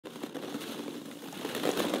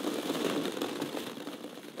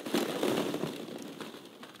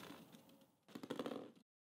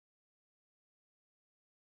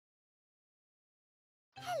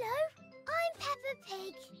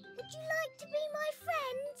Pig. Would you like to be my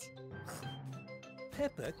friend?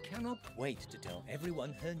 Peppa cannot wait to tell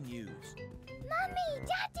everyone her news. Mummy,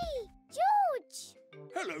 Daddy, George!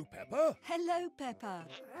 Hello, Peppa. Hello, Peppa.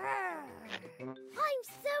 I'm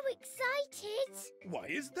so excited. Why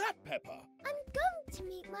is that, Peppa? I'm going to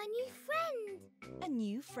meet my new friend. A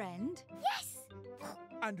new friend? Yes!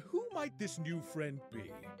 And who might this new friend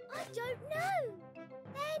be? I don't know.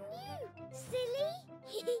 They're new, silly.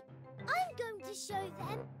 I'm going to show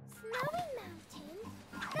them Snowy Mountain,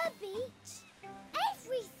 the beach,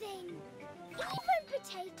 everything. Even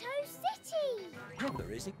Potato City.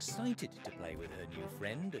 Peppa is excited to play with her new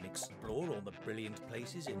friend and explore all the brilliant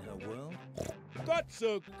places in her world. That's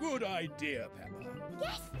a good idea, Peppa.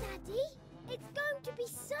 Yes, Daddy. It's going to be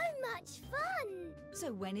so much fun.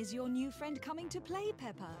 So when is your new friend coming to play,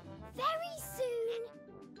 Peppa? Very soon.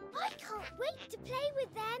 I can't wait to play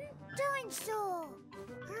with them. Dinosaur.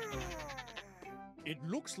 It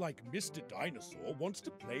looks like Mr. Dinosaur wants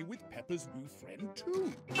to play with Peppa's new friend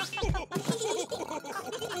too.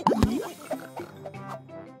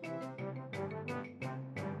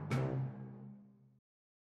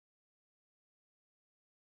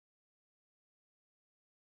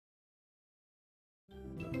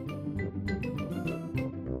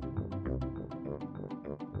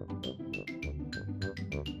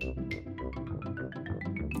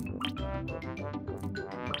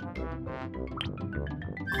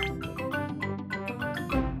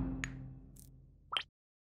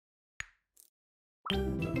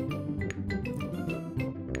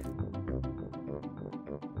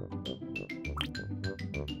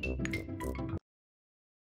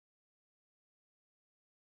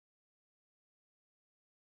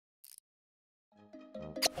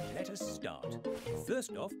 Let us start.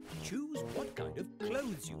 First off, choose what kind of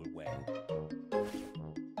clothes you will wear.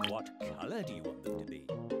 What colour do you want them to be?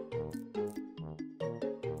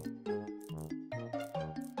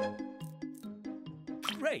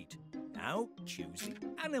 Great! Now choose the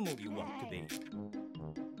animal you want to be.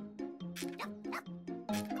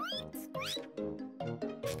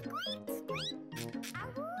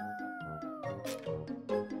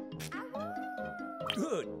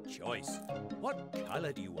 Good choice. What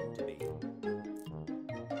colour do you want to be?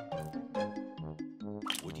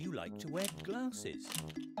 Would you like to wear glasses?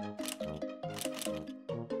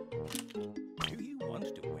 Do you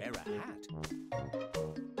want to wear a hat?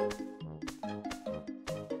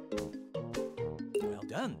 Well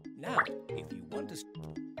done. Now, if you want to...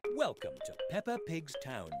 Welcome to Peppa Pig's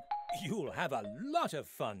town. You'll have a lot of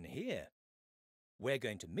fun here. We're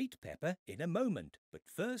going to meet Peppa in a moment, but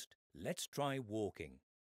first, let's try walking.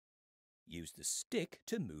 Use the stick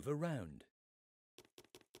to move around.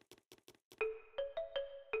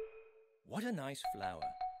 What a nice flower.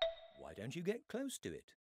 Why don't you get close to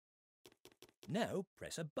it? Now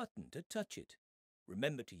press a button to touch it.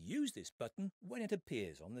 Remember to use this button when it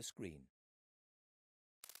appears on the screen.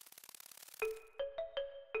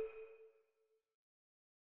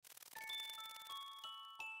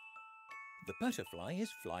 The butterfly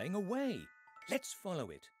is flying away. Let's follow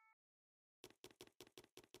it.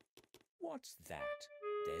 What's that?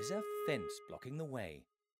 There's a fence blocking the way.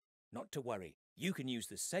 Not to worry, you can use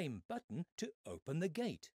the same button to open the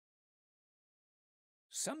gate.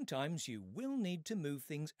 Sometimes you will need to move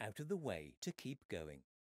things out of the way to keep going.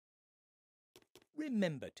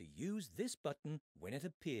 Remember to use this button when it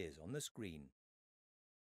appears on the screen.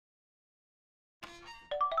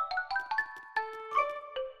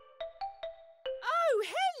 Oh,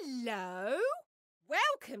 hello!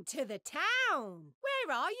 Welcome to the town.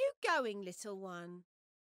 Where are you going, little one?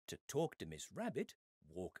 To talk to Miss Rabbit,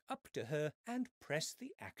 walk up to her and press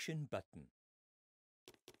the action button.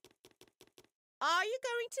 Are you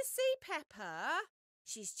going to see Peppa?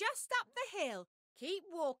 She's just up the hill. Keep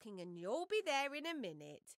walking and you'll be there in a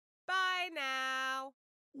minute. Bye now.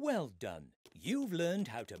 Well done. You've learned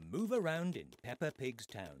how to move around in Peppa Pig's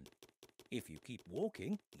town. If you keep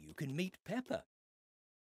walking, you can meet Peppa.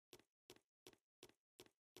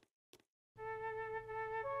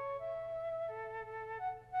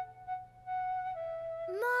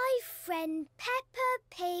 My friend Peppa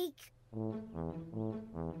Pig.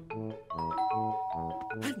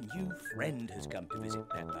 A new friend has come to visit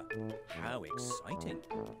Peppa. How exciting.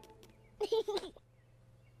 Oh,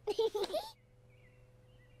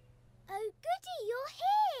 goody, you're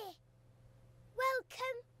here.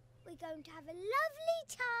 Welcome. We're going to have a lovely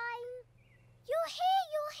time. You're here,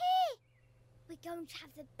 you're here. We're going to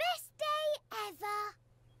have the best day ever.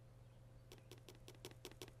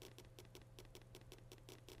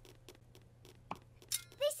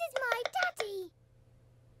 This is my daddy.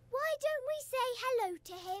 Why don't we say hello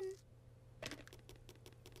to him?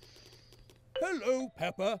 Hello,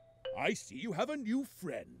 Peppa. I see you have a new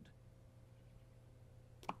friend.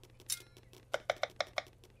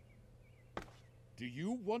 Do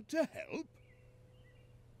you want to help?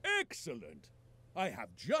 Excellent. I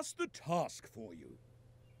have just the task for you.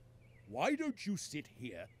 Why don't you sit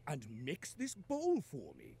here and mix this bowl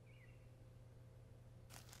for me?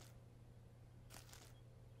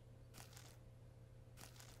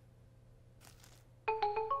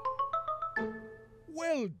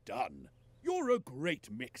 Well done. You're a great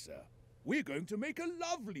mixer. We're going to make a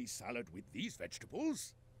lovely salad with these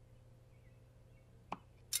vegetables.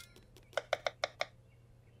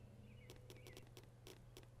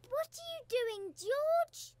 What are you doing,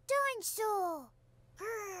 George? Dinosaur.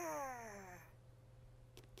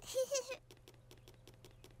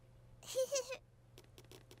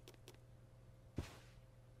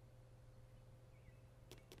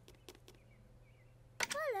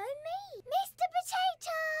 Follow me, Mr.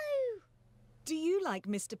 Potato. Do you like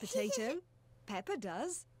Mr. Potato? Peppa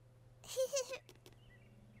does.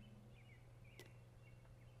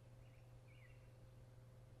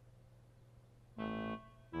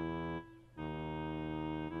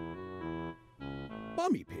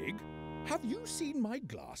 Mummy Pig, have you seen my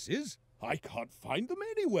glasses? I can't find them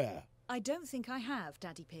anywhere. I don't think I have,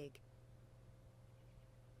 Daddy Pig.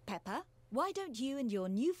 Peppa, why don't you and your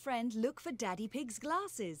new friend look for Daddy Pig's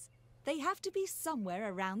glasses? They have to be somewhere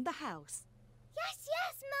around the house. Yes,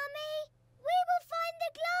 yes, Mummy. We will find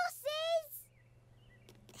the glasses.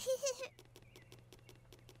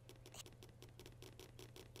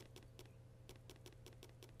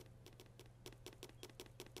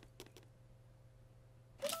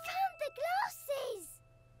 We found the glasses.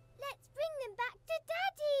 Let's bring them back to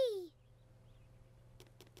Daddy.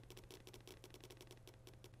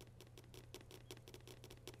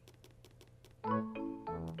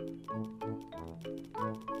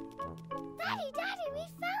 Daddy, we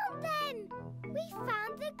found them! We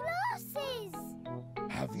found the glasses!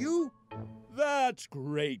 Have you? That's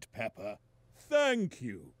great, Peppa. Thank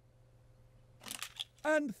you.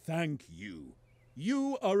 And thank you.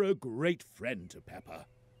 You are a great friend to Peppa.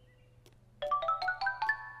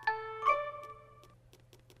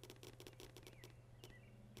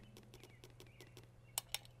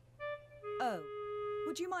 Oh,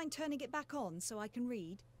 would you mind turning it back on so I can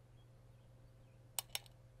read?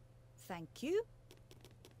 Thank you.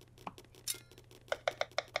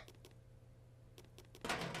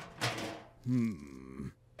 Why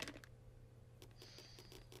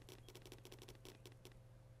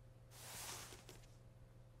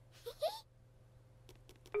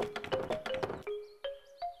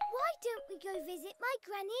don't we go visit my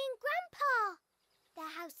Granny and Grandpa? Their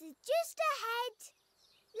house is just ahead.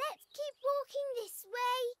 Let's keep walking this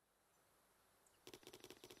way.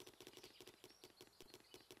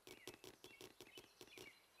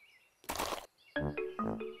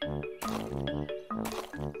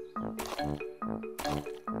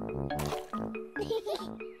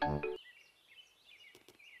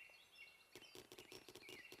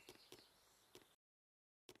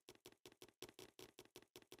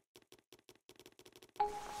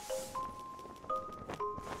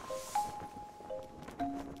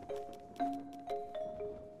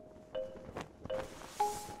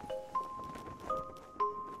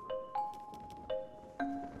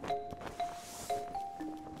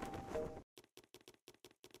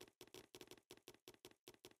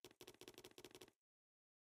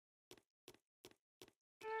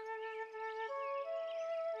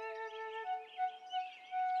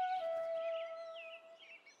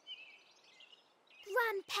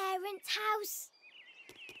 Grandparents' house.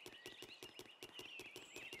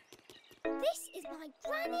 This is my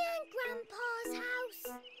Granny and Grandpa's house.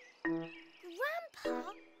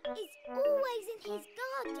 Grandpa is always in his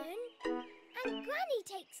garden and Granny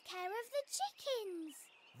takes care of the chickens.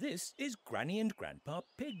 This is Granny and Grandpa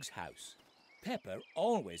Pig's house. Peppa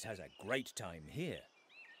always has a great time here.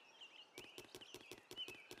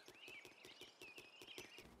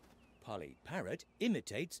 Polly Parrot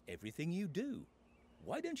imitates everything you do.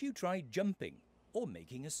 Why don't you try jumping or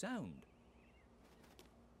making a sound?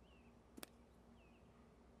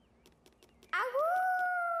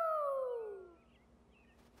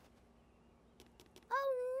 Oh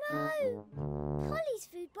no! Polly's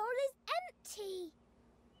food bowl is empty.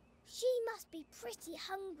 She must be pretty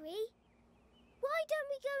hungry. Why don't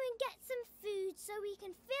we go and get some food so we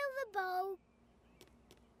can fill the bowl?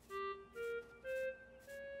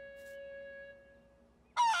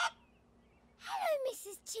 Hello,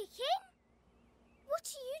 Mrs. Chicken. What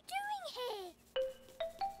are you doing here?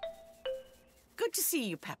 Good to see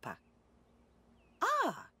you, Peppa.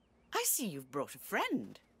 Ah, I see you've brought a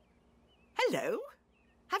friend. Hello.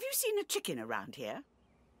 Have you seen a chicken around here?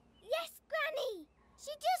 Yes, Granny.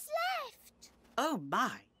 She just left. Oh,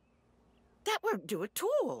 my. That won't do at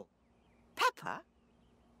all. Peppa,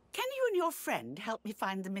 can you and your friend help me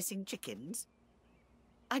find the missing chickens?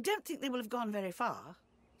 I don't think they will have gone very far.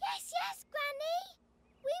 Yes, yes, Granny.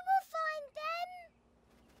 We will find them.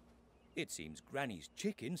 It seems Granny's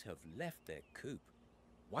chickens have left their coop.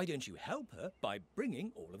 Why don't you help her by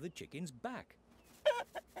bringing all of the chickens back?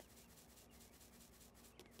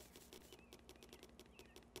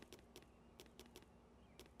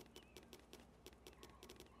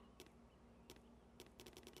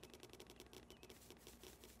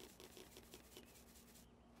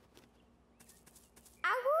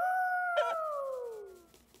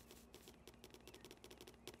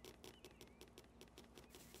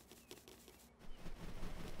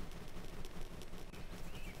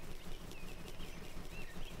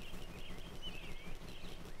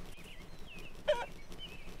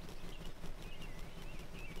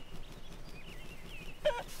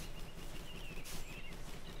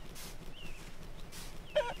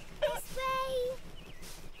 This way.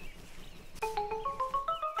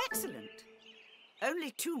 Excellent.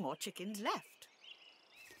 Only 2 more chickens left.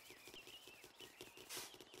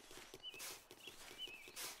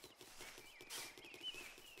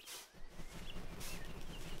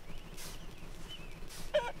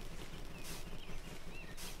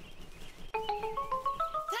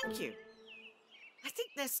 Thank you. I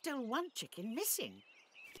think there's still 1 chicken missing.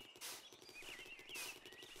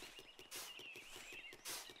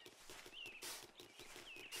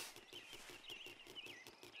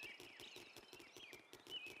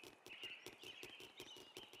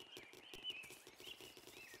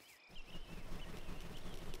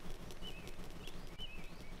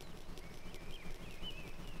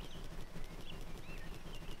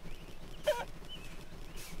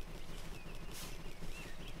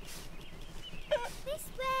 This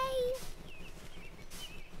way.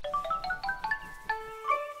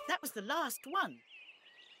 That was the last one.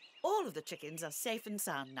 All of the chickens are safe and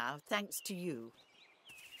sound now, thanks to you.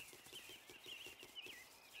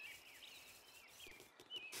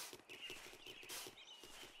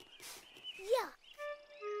 Yuck.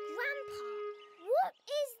 Grandpa, what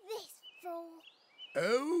is this for?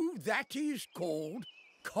 Oh, that is called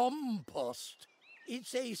compost.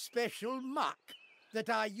 It's a special muck that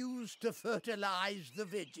I use to fertilise the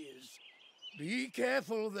veggies. Be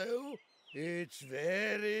careful, though. It's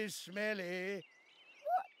very smelly.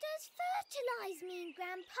 What does fertilise mean,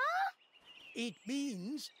 Grandpa? It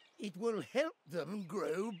means it will help them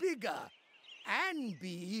grow bigger and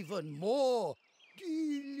be even more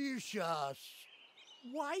delicious.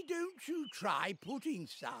 Why don't you try putting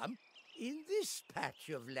some in this patch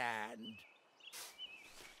of land?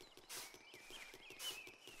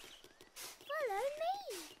 Follow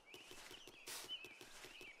me.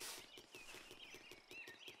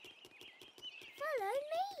 Follow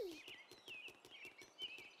me.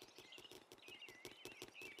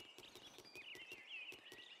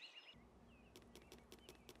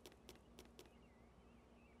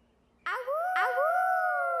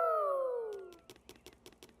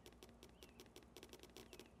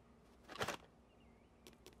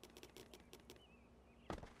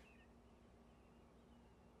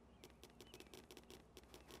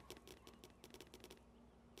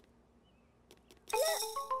 Look,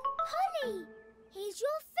 Polly, here's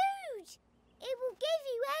your food. It will give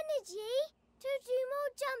you energy to do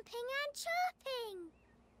more jumping and chirping.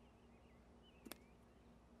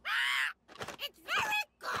 It's very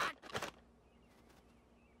good.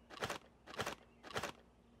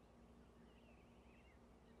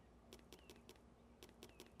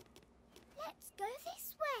 Let's go this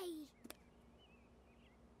way.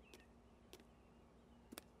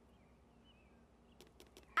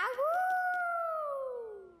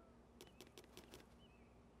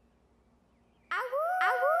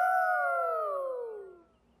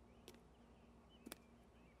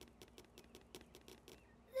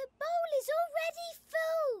 The bowl is already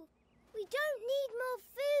full. We don't need more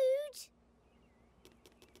food.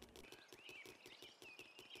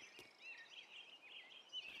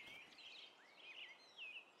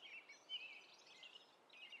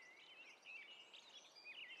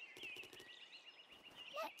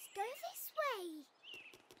 Let's go this way.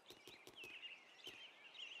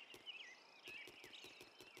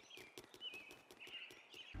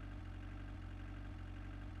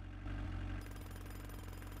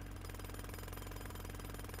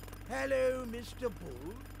 Hello, Mr.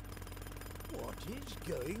 Bull. What is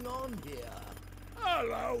going on here?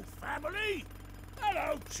 Hello, family.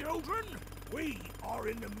 Hello, children. We are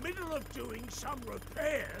in the middle of doing some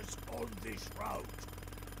repairs on this road.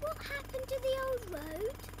 What happened to the old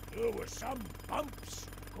road? There were some bumps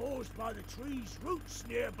caused by the tree's roots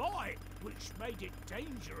nearby, which made it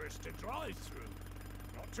dangerous to drive through.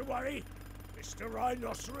 Not to worry, Mr.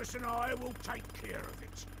 Rhinoceros and I will take care of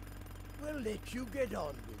it. We'll let you get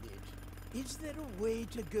on with it. Is there a way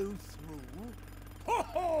to go through?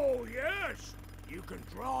 Ho, yes! You can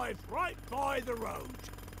drive right by the road.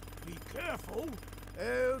 Be careful.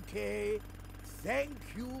 Okay. Thank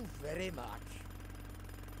you very much.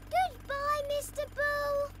 Goodbye, Mr.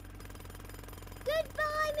 Bull.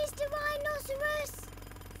 Goodbye, Mr. Rhinoceros.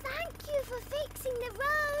 Thank you for fixing the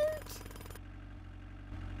road.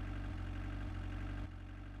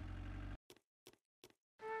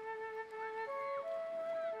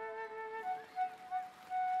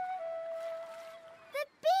 The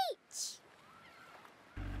beach.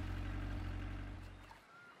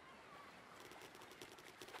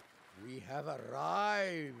 We have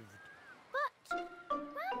arrived. But,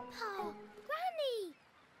 Grandpa, Granny,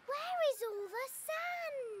 where is all the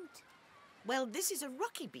sand? Well, this is a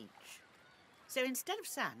rocky beach. So instead of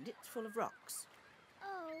sand, it's full of rocks.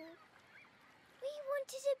 Oh, we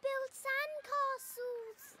wanted to build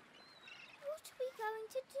sandcastles. What are we going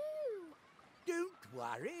to do? Don't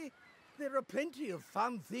worry. There are plenty of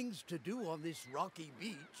fun things to do on this rocky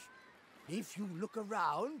beach. If you look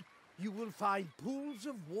around, you will find pools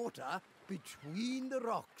of water between the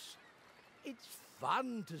rocks. It's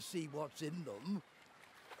fun to see what's in them.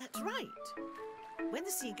 That's right. When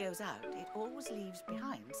the sea goes out, it always leaves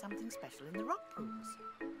behind something special in the rock pools.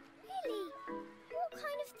 Really? What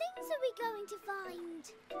kind of things are we going to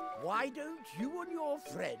find? Why don't you and your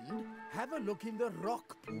friend have a look in the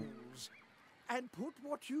rock pools and put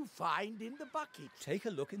what you find in the bucket? Take a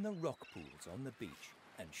look in the rock pools on the beach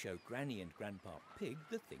and show Granny and Grandpa Pig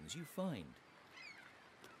the things you find.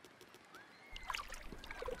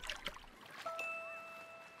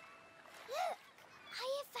 Look, I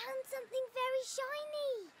have found something very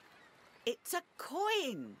shiny. It's a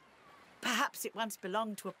coin. Perhaps it once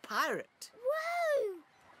belonged to a pirate. Whoa!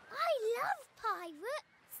 I love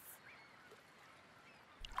pirates.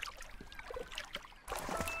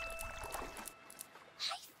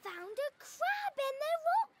 I found a crab in the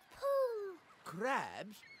rock pool.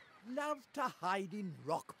 Crabs love to hide in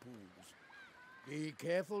rock pools. Be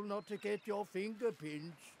careful not to get your finger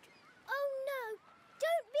pinched. Oh no,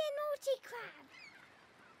 don't be a naughty crab.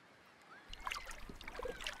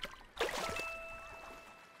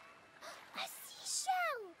 A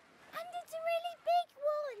seashell, and it's a really big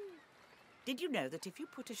one. Did you know that if you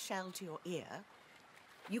put a shell to your ear,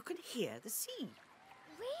 you can hear the sea?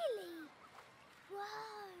 Really?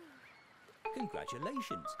 Whoa.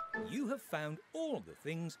 Congratulations! You have found all the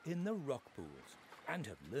things in the rock pools and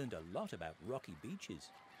have learned a lot about rocky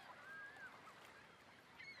beaches.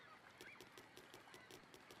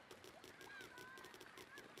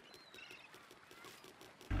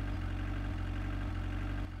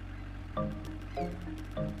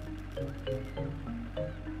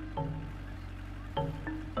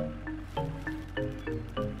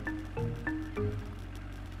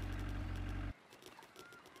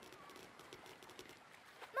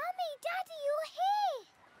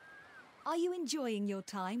 Are you enjoying your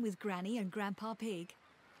time with Granny and Grandpa Pig?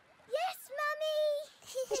 Yes,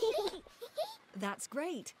 Mummy! That's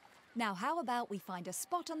great. Now how about we find a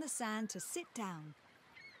spot on the sand to sit down?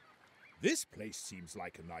 This place seems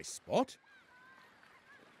like a nice spot.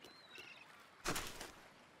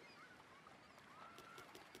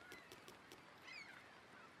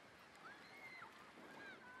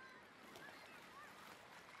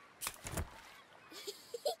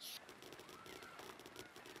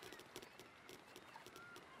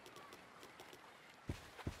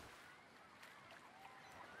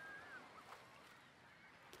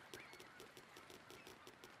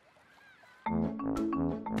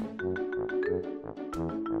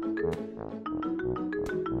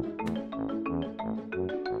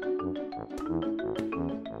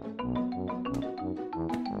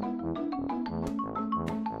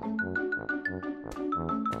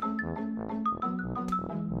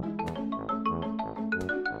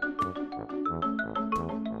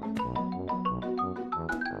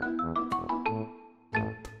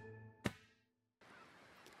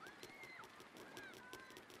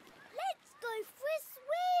 Let's go for a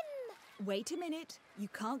swim. Wait a minute. You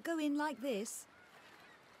can't go in like this.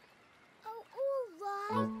 Oh, all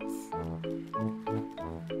right.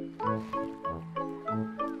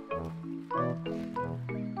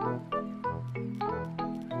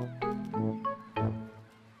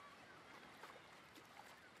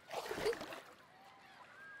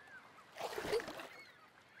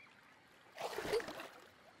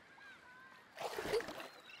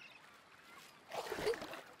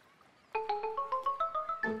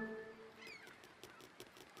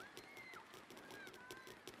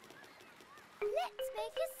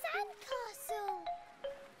 make a sandcastle.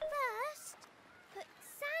 First, put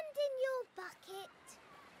sand in your bucket.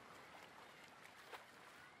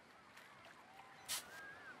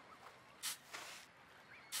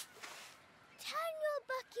 Turn your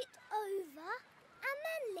bucket over and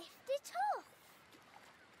then lift it off.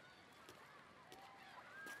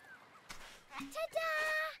 Ta-da!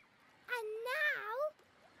 And now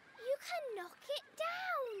you can knock it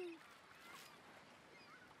down.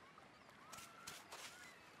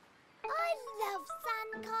 I love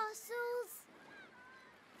sandcastles.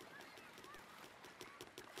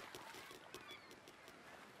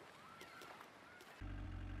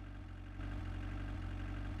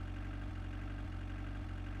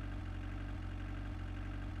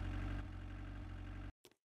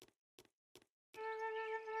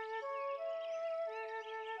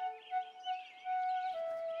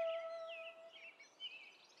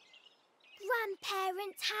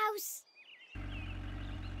 Grandparents' house.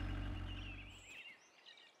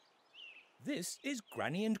 This is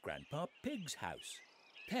Granny and Grandpa Pig's house.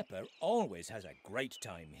 Peppa always has a great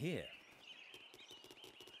time here.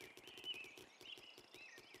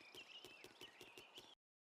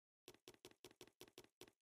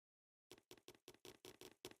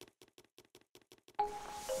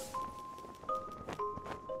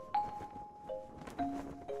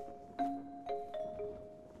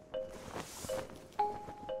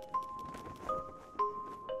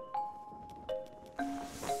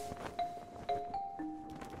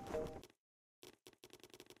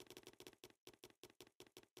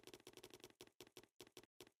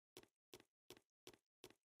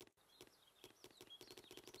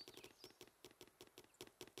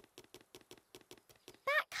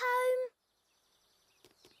 Back home.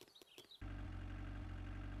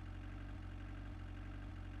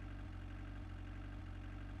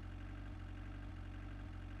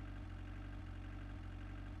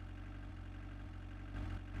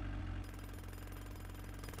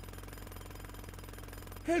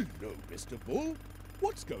 Hello, Mr. Bull.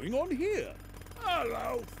 What's going on here?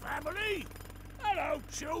 Hello, family. Hello,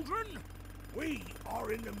 children. We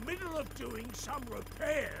are in the middle of doing some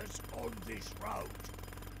repairs on this road.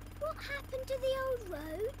 What happened to the old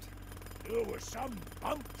road? There were some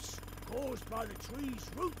bumps caused by the tree's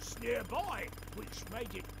roots nearby, which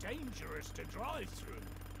made it dangerous to drive through.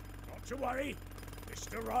 Not to worry.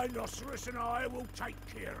 Mr. Rhinoceros and I will take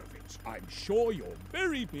care of it. I'm sure you're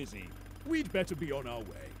very busy. We'd better be on our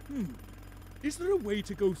way. Is there a way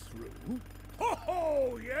to go through?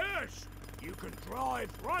 Ho, yes. You can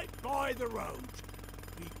drive right by the road.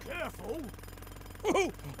 Be careful.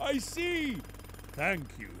 Oh, I see.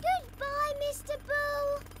 Thank you. Goodbye, Mr.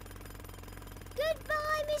 Bull.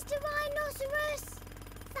 Goodbye, Mr. Rhinoceros.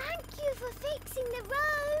 Thank you for fixing the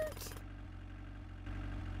road.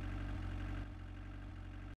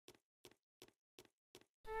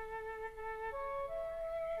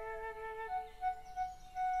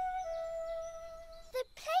 The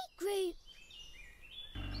playgroup.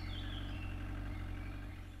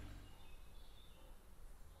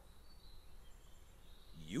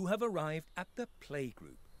 You have arrived at the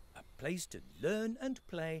playgroup, a place to learn and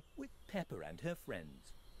play with Peppa and her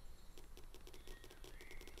friends.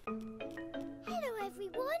 Hello,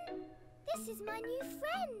 everyone. This is my new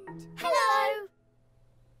friend. Hello.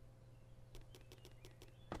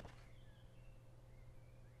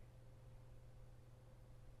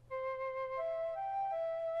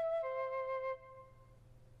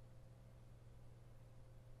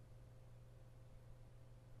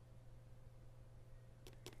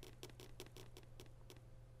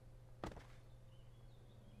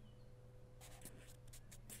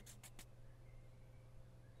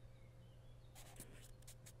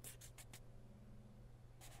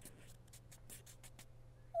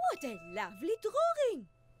 What a lovely drawing!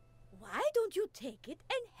 Why don't you take it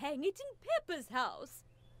and hang it in Peppa's house?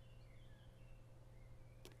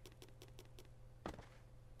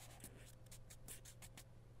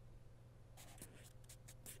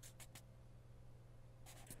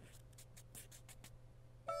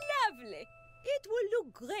 Lovely! It will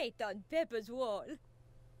look great on Peppa's wall.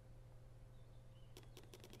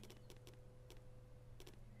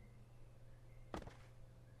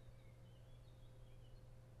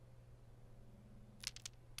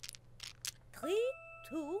 Three,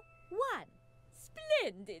 two, one.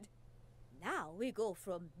 Splendid! Now we go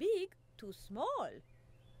from big to small.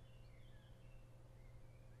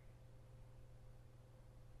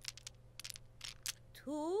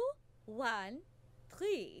 2, 1,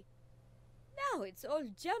 3. Now it's all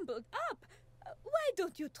jumbled up. Why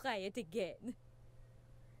don't you try it again?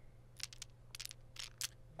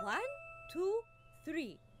 1, 2,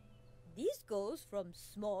 3. This goes from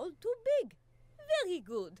small to big. Very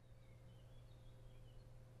good.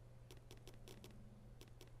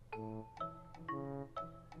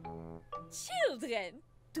 Children,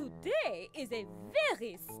 today is a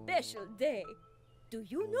very special day. Do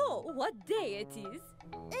you know what day it is?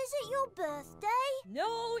 Is it your birthday?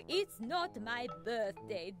 No, it's not my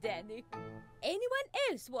birthday, Danny. Anyone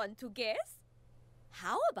else want to guess?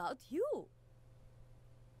 How about you?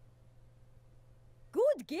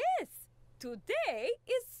 Good guess. Today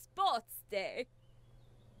is Sports Day.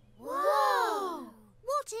 Whoa!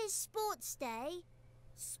 What is Sports Day?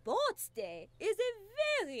 Sports Day is a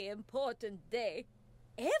very important day.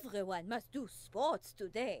 Everyone must do sports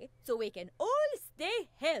today so we can all stay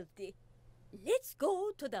healthy. Let's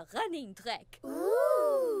go to the running track.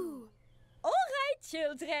 Ooh! All right,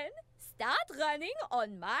 children. Start running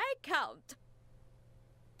on my count.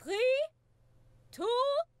 3, 2,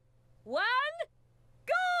 1,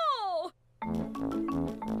 go!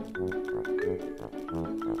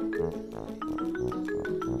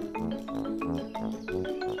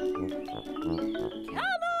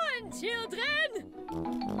 Come on, children!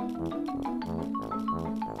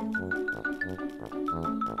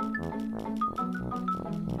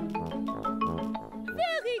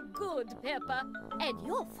 Very good, Peppa. And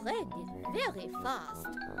your friend is very fast.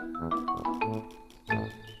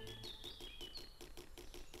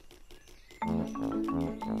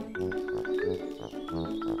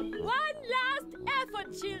 One last effort,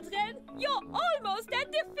 children. You're almost at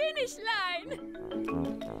the finish line.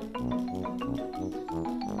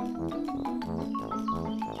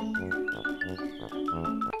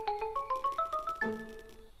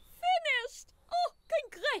 Finished! Oh,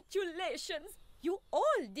 congratulations! You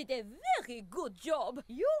all did a very good job.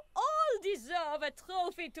 You all deserve a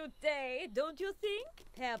trophy today, don't you think,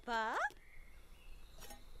 Peppa?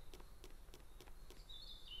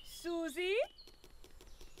 Susie?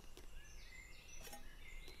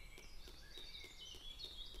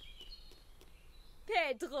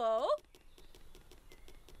 Pedro?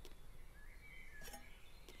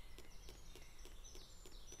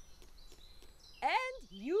 And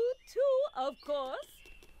you too, of course.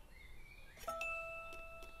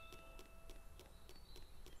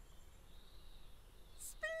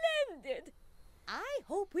 Splendid! I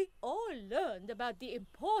hope we all learned about the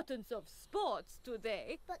importance of sports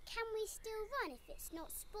today. But can we still run if it's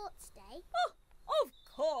not Sports Day? Oh, of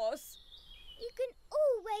course. You can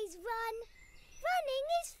always run. Running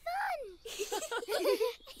is fun.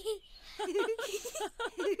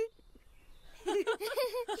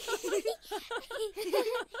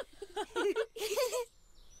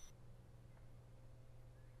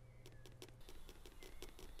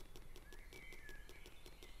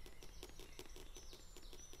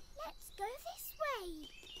 Let's go this way.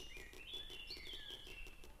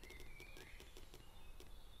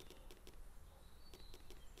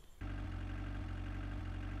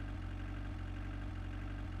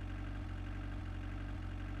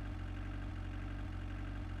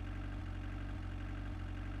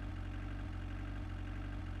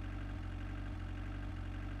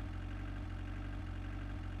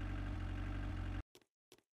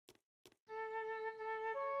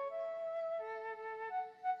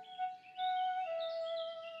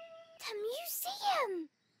 The museum!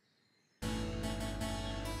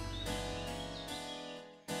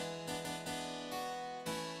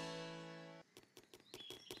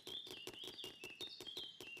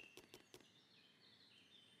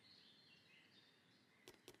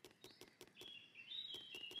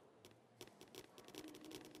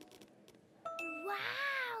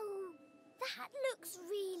 Wow! That looks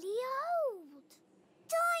really old.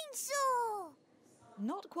 Dinosaur!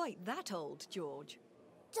 Not quite that old, George.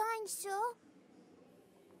 Dinosaur?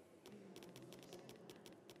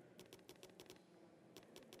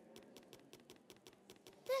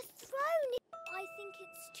 The throne! I think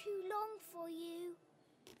it's too long for you.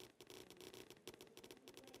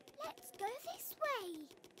 Let's go this way.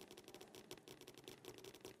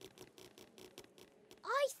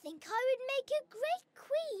 I think I would make a great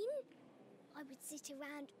queen. I would sit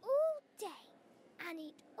around all day and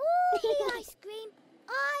eat all the ice cream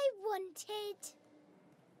I wanted.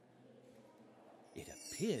 It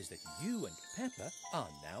appears that you and Peppa are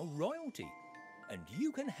now royalty, and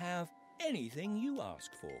you can have anything you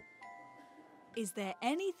ask for. Is there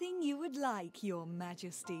anything you would like, Your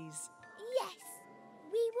Majesties? Yes,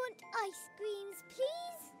 we want ice creams,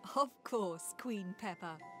 please. Of course, Queen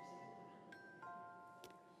Peppa.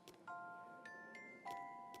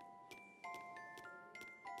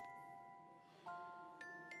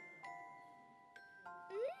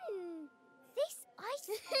 This ice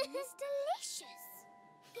cream is delicious.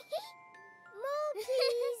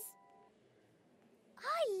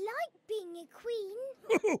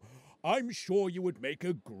 I'm sure you would make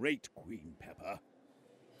a great Queen, Peppa.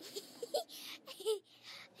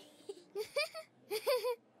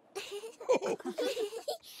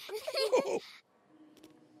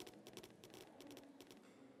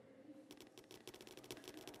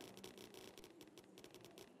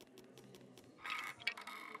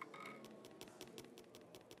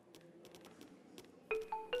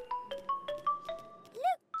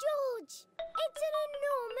 Look, George! It's an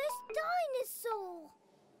enormous dinosaur!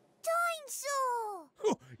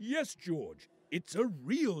 Dinosaur! Yes, George, it's a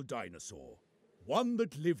real dinosaur. One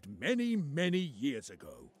that lived many, many years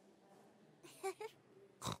ago.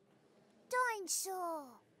 Dinosaur!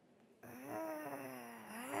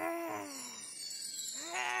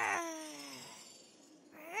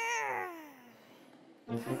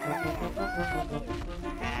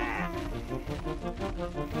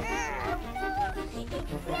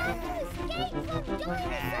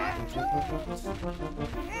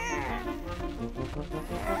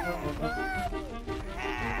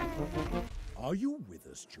 Are you with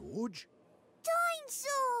us, George?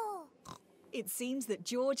 Dinosaur! It seems that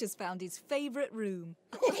George has found his favourite room.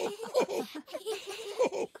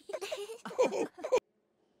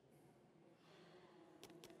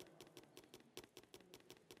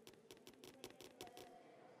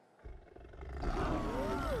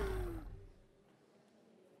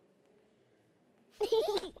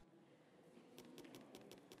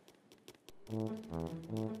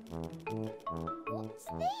 What's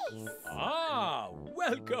this? Ah,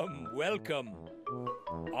 welcome, welcome.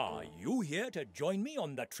 Are you here to join me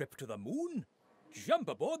on the trip to the moon? Jump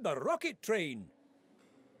aboard the rocket train.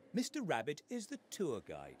 Mr. Rabbit is the tour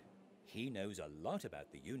guide. He knows a lot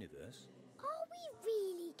about the universe. Are we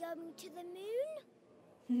really going to the moon?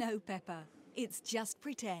 No, Peppa. It's just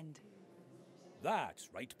pretend. That's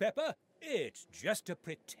right, Peppa. It's just a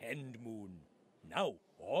pretend moon. Now,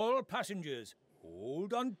 all passengers,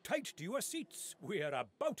 hold on tight to your seats. We're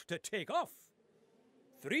about to take off.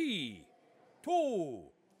 3, 2,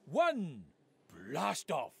 1,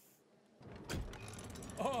 blast off.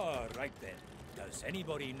 All right then. Does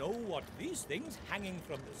anybody know what these things hanging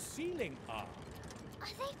from the ceiling are? Are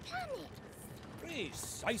they planets?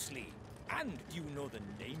 Precisely. And do you know the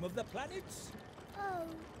name of the planets? Oh,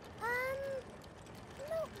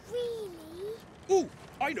 not really. Oh,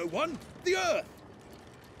 I know one. The Earth.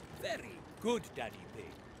 Very good, Daddy Pig.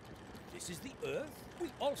 This is the Earth.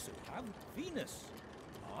 We also have Venus,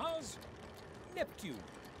 Mars, Neptune.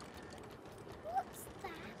 What's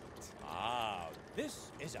that? Ah,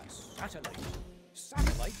 this is a satellite.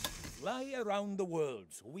 Satellites fly around the world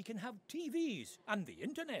so we can have TVs and the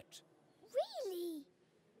internet. Really?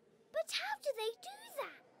 But how do they do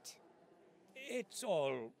that? It's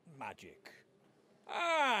all magic.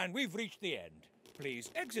 And we've reached the end.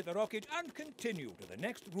 Please exit the rocket and continue to the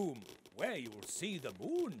next room, where you will see the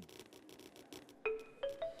moon.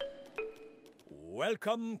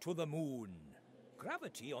 Welcome to the moon.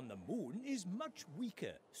 Gravity on the moon is much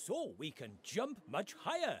weaker, so we can jump much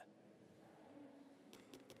higher.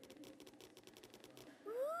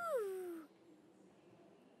 Ooh.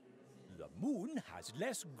 The moon has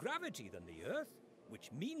less gravity than the Earth,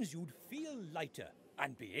 which means you'd feel lighter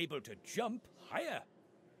and be able to jump higher.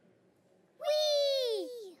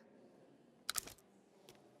 Whee!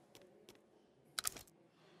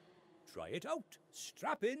 Try it out.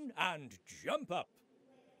 Strap in and jump up.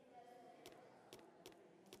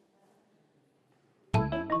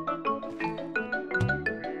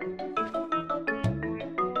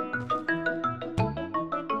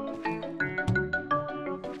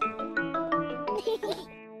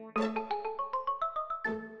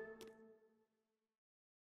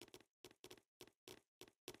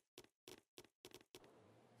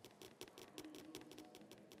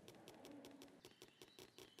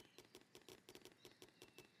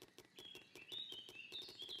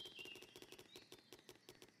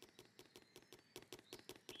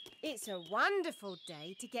 It's a wonderful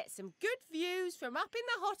day to get some good views from up in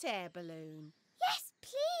the hot air balloon. Yes,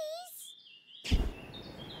 please.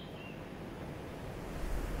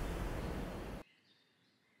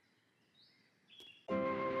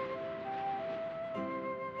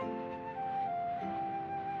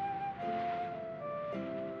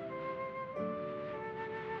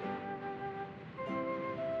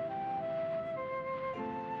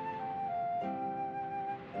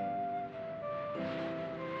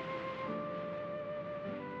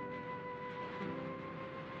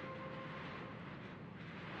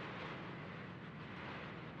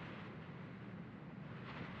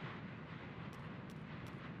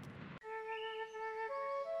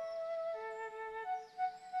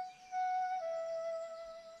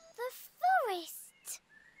 The forest.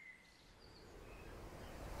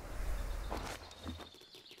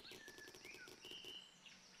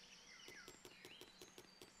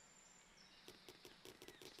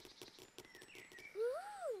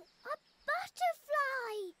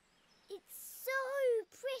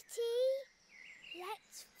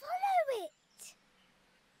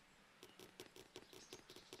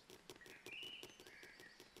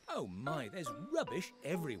 Oh my, there's rubbish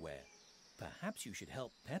everywhere. Perhaps you should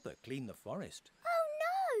help Peppa clean the forest. Oh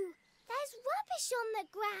no! There's rubbish on the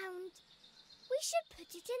ground. We should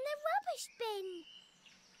put it in the rubbish bin.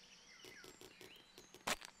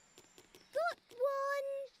 Got one.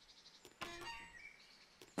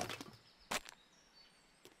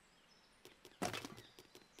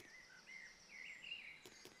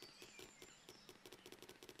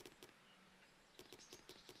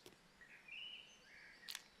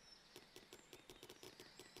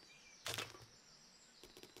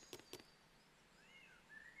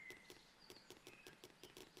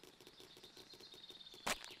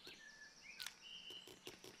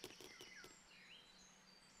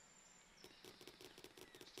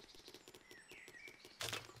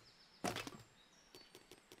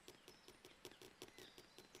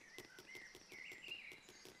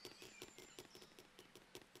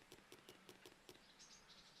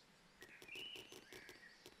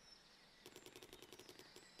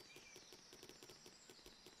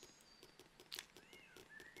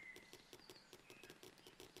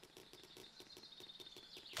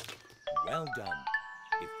 Well done.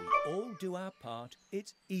 If we all do our part,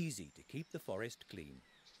 it's easy to keep the forest clean.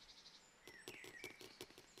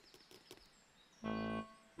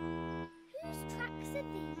 Whose tracks are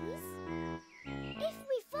these? If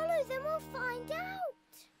we follow them, we'll find out.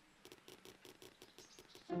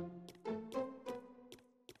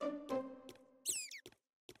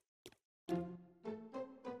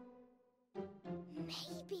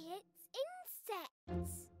 Maybe it's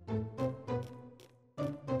insects.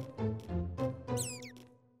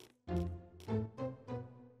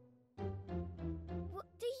 What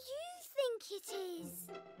do you think it is?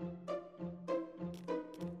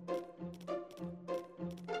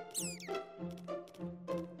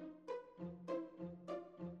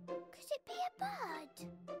 Could it be a bird?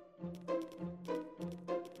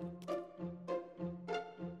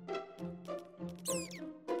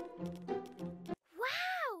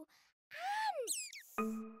 Wow! Ants!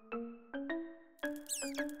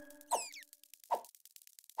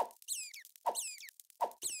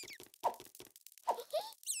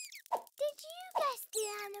 Did you guess the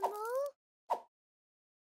animal?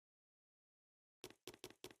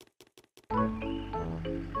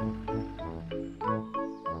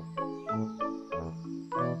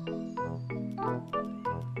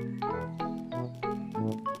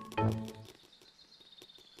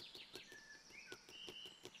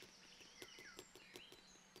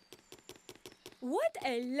 What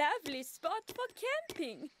a lovely spot for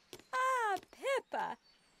camping. Ah, Peppa,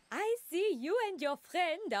 I see you and your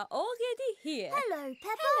friend are already here. Hello,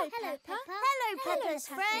 Peppa. Hello, Peppa. Hello, Peppa's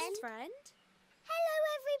friend. Hello,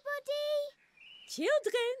 everybody.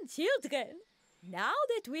 Children, now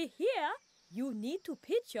that we're here, you need to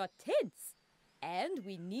pitch your tents. And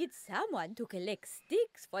we need someone to collect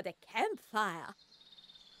sticks for the campfire.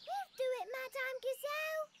 We'll do it, Madame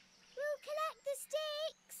Gazelle. We'll collect the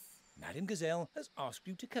sticks. Madame Gazelle has asked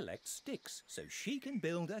you to collect sticks so she can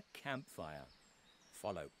build a campfire.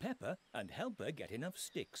 Follow Peppa and help her get enough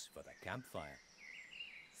sticks for the campfire.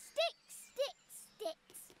 Sticks, sticks,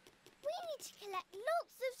 sticks. We need to collect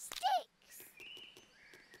lots of sticks.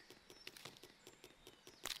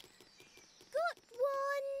 Got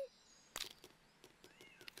one.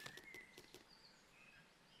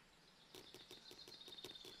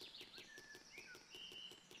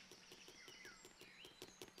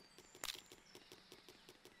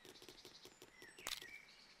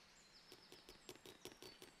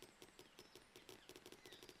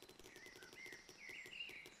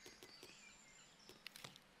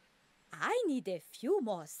 I need a few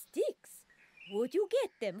more sticks. Would you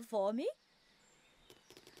get them for me?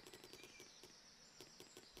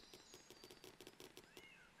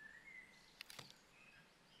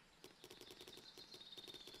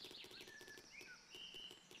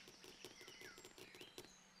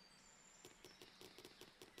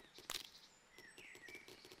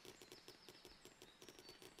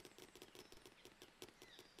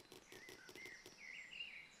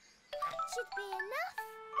 That should be enough.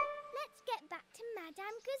 Let's get back to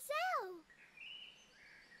Madame Gazelle.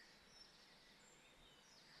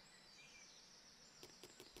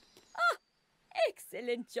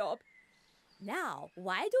 Excellent job. Now,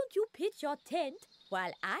 why don't you pitch your tent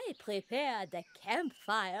while I prepare the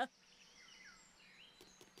campfire?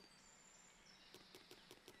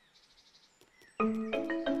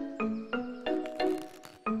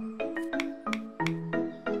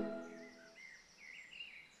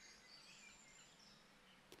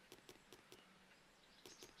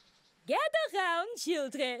 Gather round,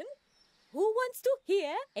 children. Who wants to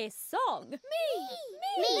hear a song? Me.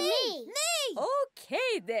 Okay.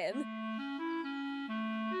 Okay then.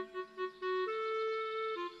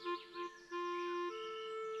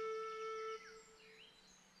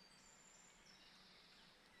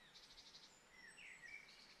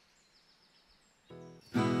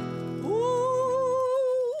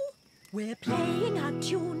 We're playing a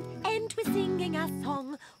tune and we're singing a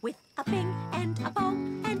song with a bing and a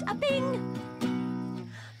bong and a bing.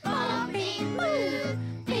 Bong, bing, boo.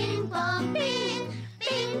 Bing, bong, bing.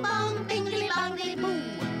 Bing, bong, bingly, bongly, boo.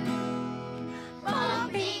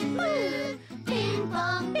 Bong, bing, boo. Bing,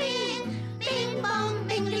 bong, bing. Bing, bong,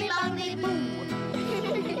 bingly, bongly, boo.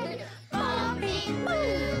 Bong, bing,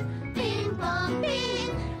 boo. Bing, bong,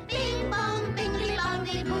 bing. Bing, bong, bingly,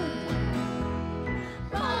 bongly, boo.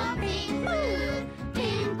 Bong, bing, boo.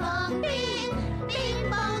 Bing, bong, bing. Bing,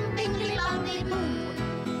 bong, bingly, bongly, boo.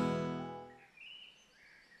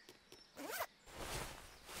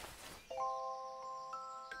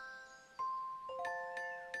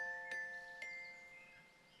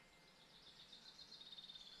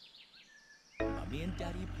 Mummy and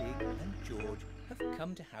Daddy Pig and George have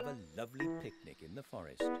come to have a lovely picnic in the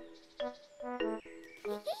forest.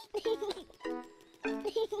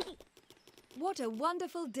 What a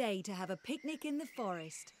wonderful day to have a picnic in the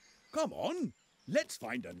forest. Come on, let's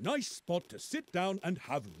find a nice spot to sit down and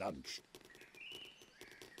have lunch.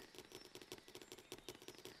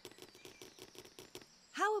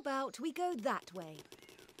 How about we go that way?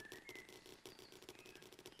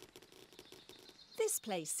 This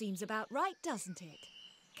place seems about right, doesn't it?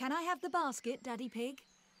 Can I have the basket, Daddy Pig?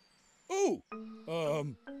 Oh,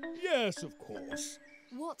 yes, of course.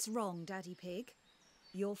 What's wrong, Daddy Pig?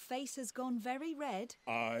 Your face has gone very red.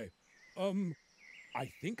 I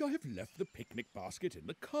think I have left the picnic basket in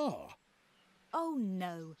the car. Oh,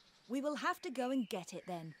 no. We will have to go and get it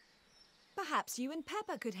then. Perhaps you and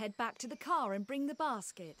Peppa could head back to the car and bring the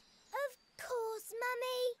basket. Of course,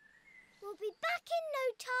 Mummy. We'll be back in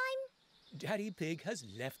no time. Daddy Pig has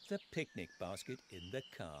left the picnic basket in the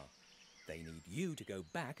car. They need you to go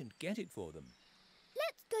back and get it for them.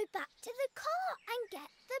 Let's go back to the car and get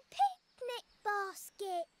the picnic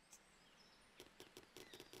basket.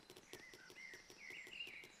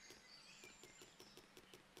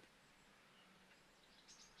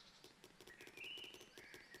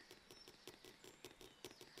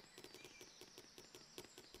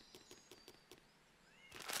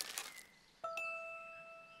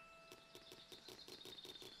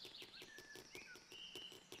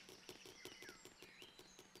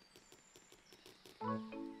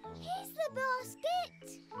 Here's the basket.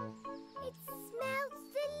 It smells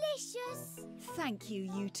delicious. Thank you,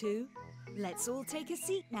 you two. Let's all take a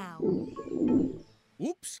seat now.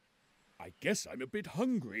 Oops, I guess I'm a bit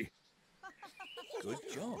hungry. Good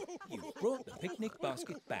job. You've brought the picnic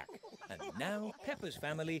basket back. And now Peppa's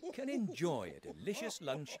family can enjoy a delicious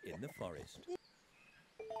lunch in the forest.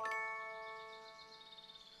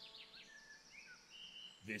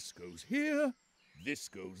 This goes here, this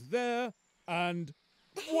goes there, and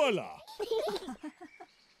voila!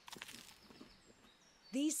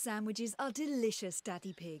 These sandwiches are delicious,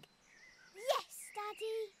 Daddy Pig. Yes,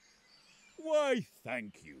 Daddy. Why,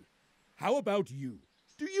 thank you. How about you?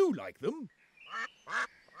 Do you like them? What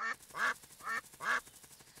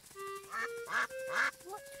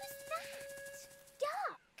was that?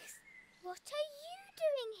 Ducks. What are you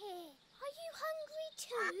doing here? Are you hungry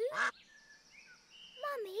too?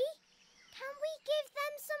 Mummy, can we give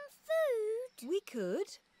them some food? We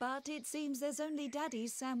could, but it seems there's only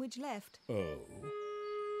Daddy's sandwich left. Oh.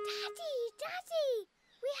 Daddy,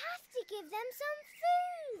 we have to give them some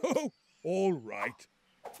food. Oh, all right.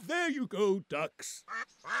 There you go, ducks.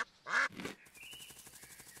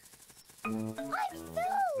 I'm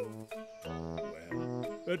full.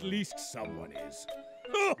 Well, at least someone is.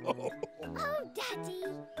 Oh, Daddy,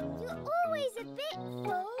 you're always a bit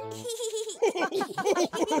full.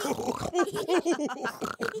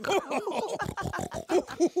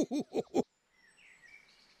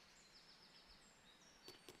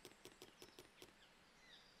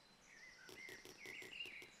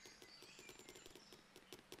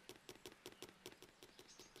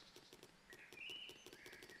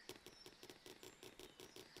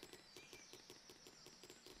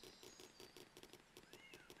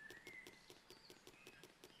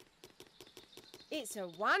 It's a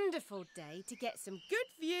wonderful day to get some good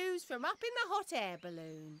views from up in the hot air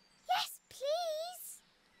balloon. Yes, please.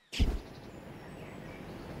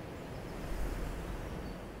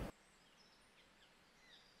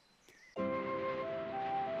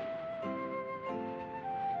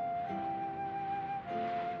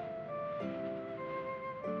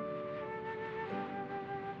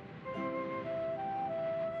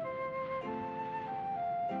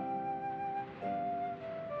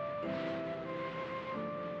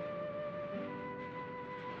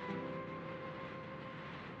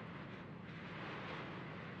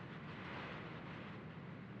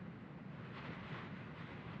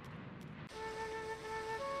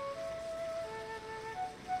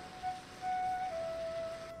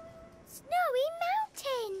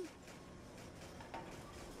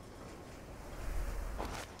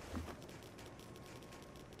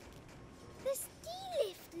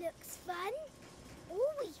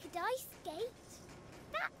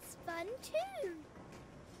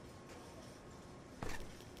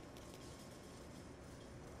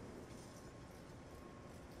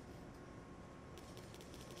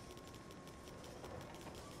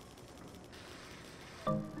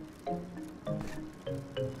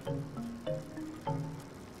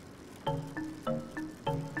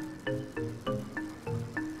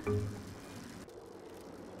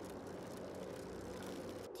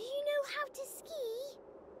 Do you know how to ski?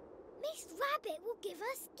 Miss Rabbit will give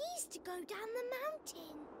us skis to go down the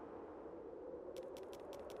mountain.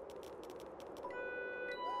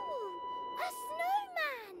 Ooh, a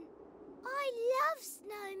snowman! I love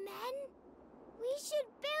snowmen. We should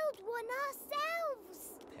build one ourselves.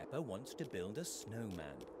 Peppa wants to build a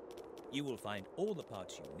snowman. You will find all the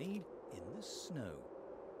parts you need in the snow.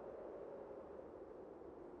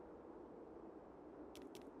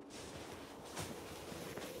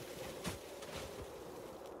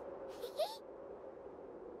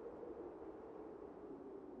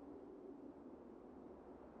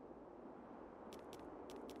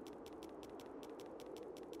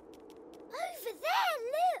 Over there,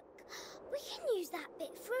 look! We can use that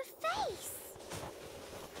bit for a face.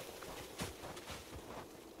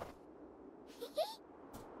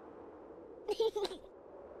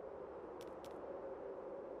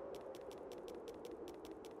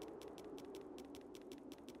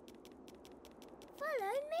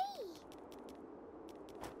 Follow me.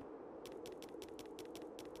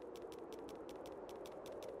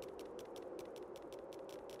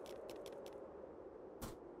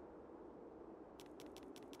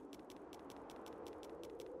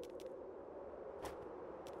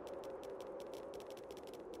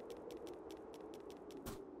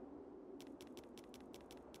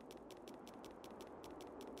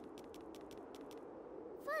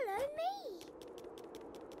 Follow me.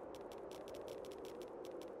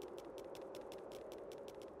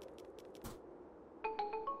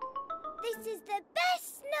 This is the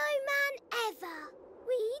best snowman ever.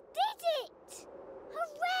 We did it!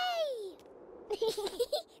 Hooray!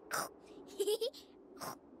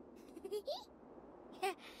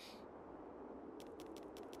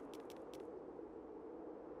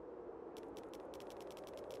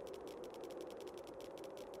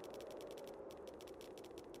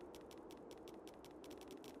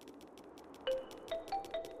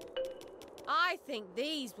 I think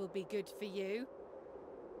these will be good for you.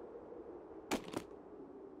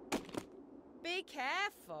 Be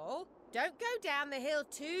careful. Don't go down the hill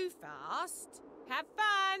too fast. Have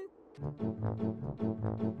fun.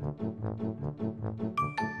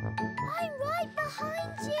 I'm right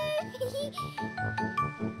behind you.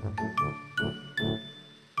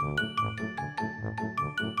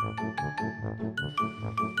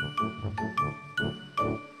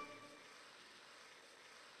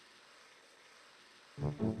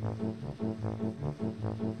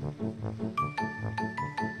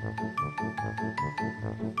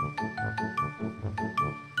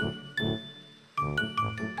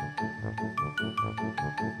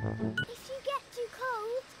 If you get too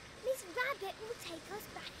cold, Miss Rabbit will take us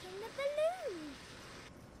back in the balloon.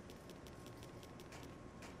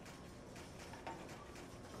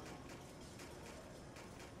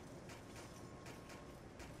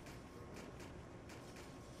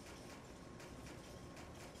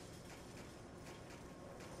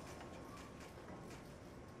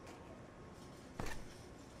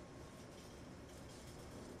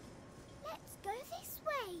 Let's go this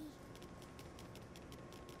way.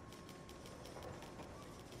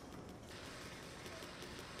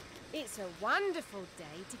 It's a wonderful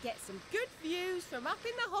day to get some good views from up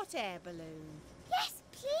in the hot air balloon. Yes,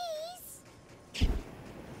 please.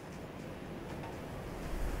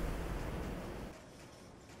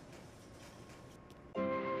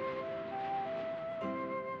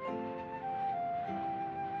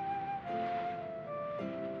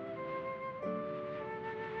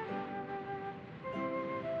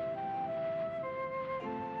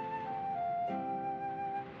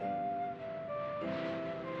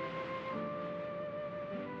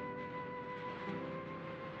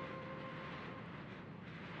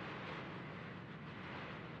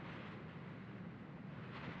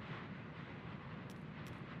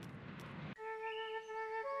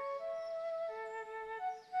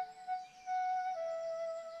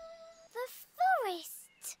 The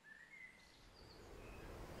forest.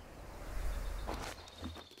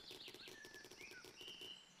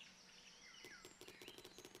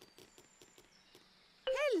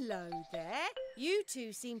 Hello there. You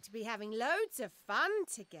two seem to be having loads of fun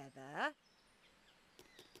together.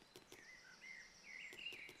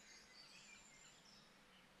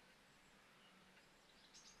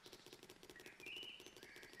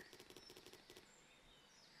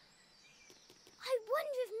 I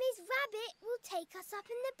wonder if Miss Rabbit will take us up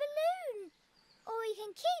in the balloon. Or we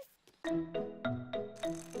can keep...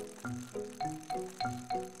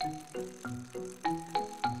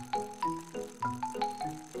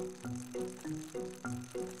 Peppa's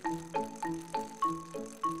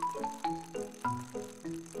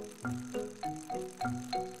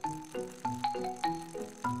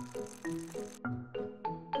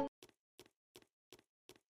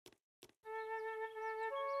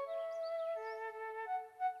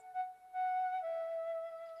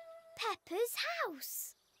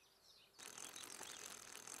house.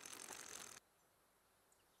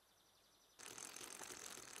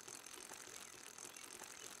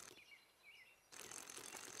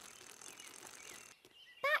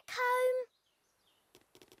 Back home.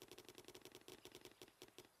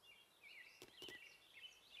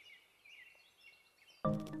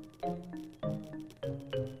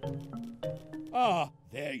 Ah,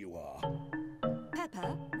 there you are.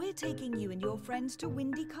 Peppa, we're taking you and your friends to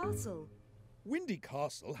Windy Castle. Windy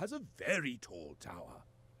Castle has a very tall tower.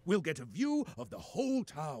 We'll get a view of the whole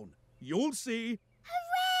town. You'll see.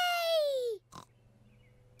 Hooray!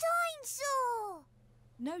 Dinosaur!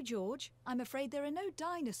 No, George, I'm afraid there are no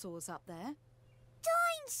dinosaurs up there.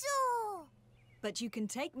 Dinosaur! But you can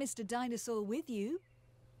take Mr. Dinosaur with you.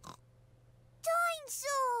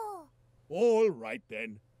 Dinosaur! All right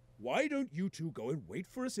then. Why don't you two go and wait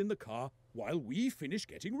for us in the car while we finish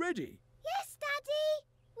getting ready? Yes, Daddy.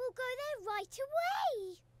 We'll go there right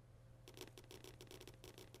away.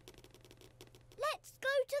 Let's go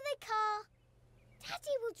to the car.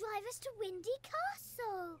 Daddy will drive us to Windy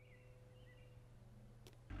Castle.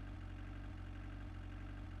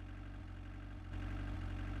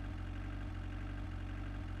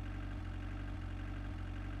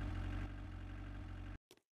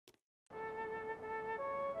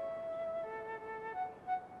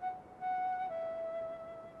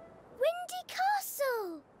 Windy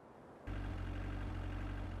Castle!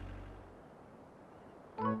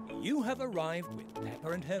 You have arrived with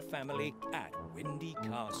Peppa and her family at Windy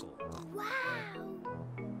Castle. Wow!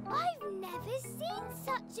 I've never seen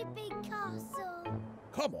such a big castle.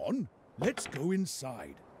 Come on, let's go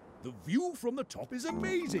inside. The view from the top is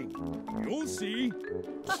amazing. You'll see.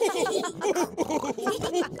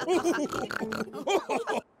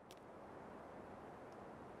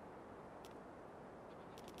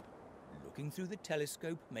 Looking through the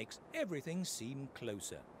telescope makes everything seem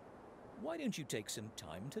closer. Why don't you take some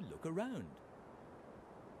time to look around?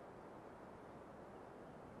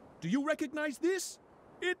 Do you recognize this?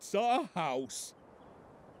 It's our house.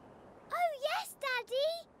 Oh, yes,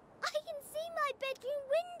 Daddy. I can see my bedroom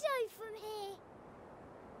window from here.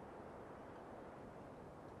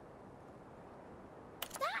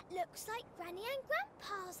 That looks like Granny and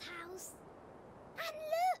Grandpa's house. And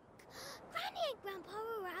look, Granny and Grandpa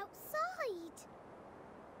are outside.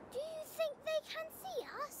 Do you think they can see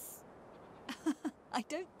us? I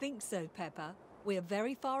don't think so, Peppa. We're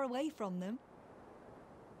very far away from them.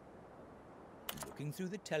 Looking through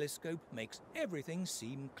the telescope makes everything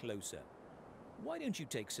seem closer. Why don't you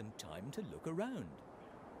take some time to look around?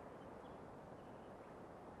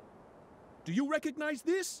 Do you recognize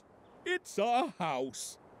this? It's our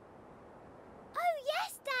house. Oh,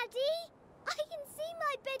 yes, Daddy. I can see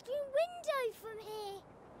my bedroom window from here.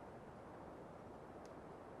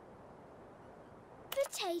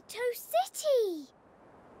 Potato City.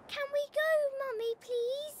 Can we go, Mummy,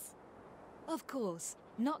 please? Of course.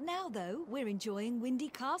 Not now, though. We're enjoying Windy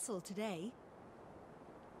Castle today.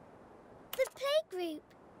 The playgroup.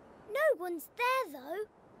 No one's there, though,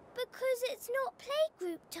 because it's not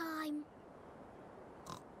playgroup time.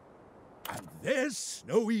 And there's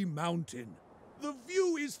Snowy Mountain. The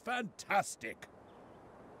view is fantastic.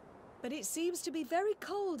 But it seems to be very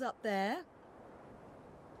cold up there.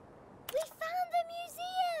 We found the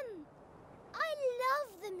museum. I love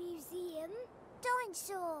the museum.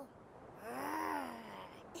 Dinosaur.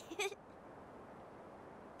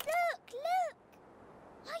 Look!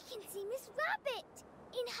 I can see Miss Rabbit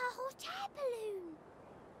in her hot air balloon.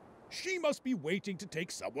 She must be waiting to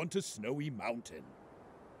take someone to Snowy Mountain.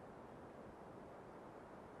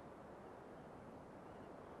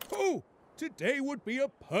 Oh, today would be a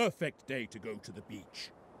perfect day to go to the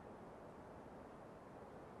beach.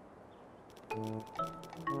 Mummy,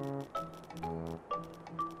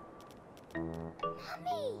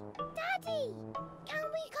 Daddy, can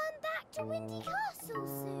we come back to Windy Castle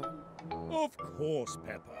soon? Of course,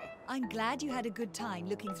 Peppa. I'm glad you had a good time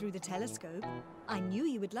looking through the telescope. I knew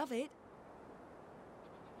you would love it.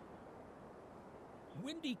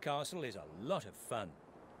 Windy Castle is a lot of fun.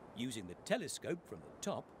 Using the telescope from the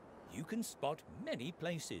top, you can spot many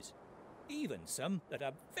places, even some that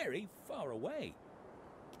are very far away.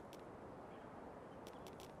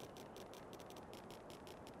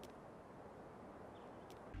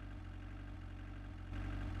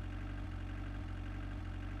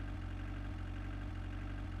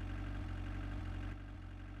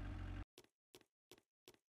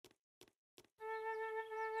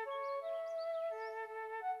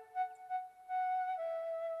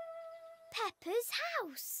 Peppa's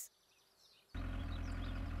house.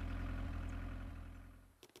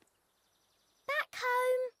 Back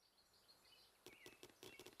home.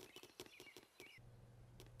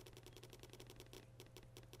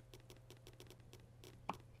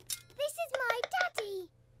 This is my daddy.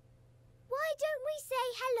 Why don't we say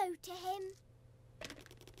hello to him?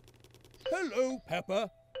 Hello, Peppa.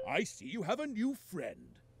 I see you have a new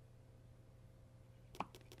friend.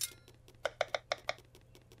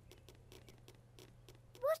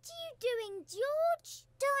 What are you doing, George?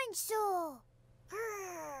 Dinosaur.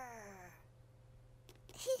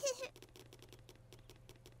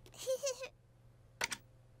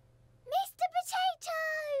 Mr. Potato!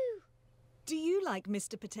 Do you like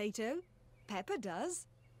Mr. Potato? Peppa does.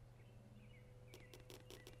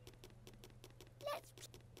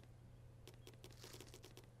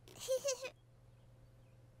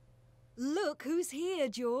 Look who's here,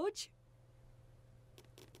 George.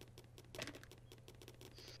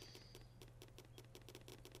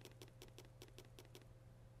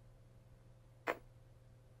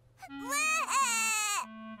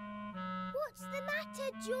 What's the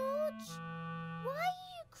matter, George? Why are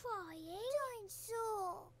you crying?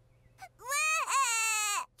 Dinosaur.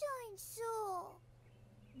 Dinosaur.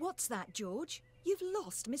 What's that, George? You've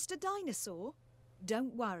lost Mr. Dinosaur?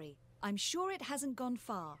 Don't worry. I'm sure it hasn't gone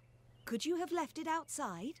far. Could you have left it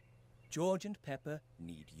outside? George and Peppa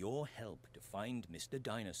need your help to find Mr.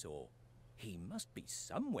 Dinosaur. He must be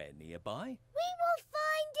somewhere nearby. We will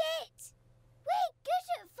find it. We're good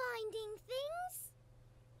at finding things.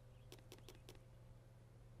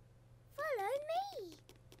 Follow me.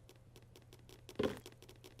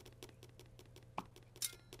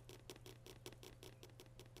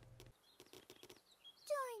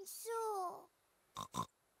 Dinosaur.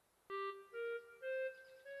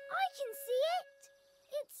 I can see it.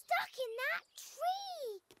 It's stuck in that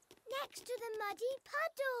tree next to the muddy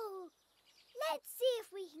puddle. Let's see if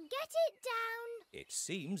we can get it down. It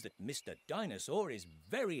seems that Mr. Dinosaur is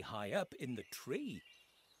very high up in the tree.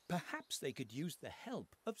 Perhaps they could use the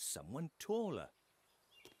help of someone taller.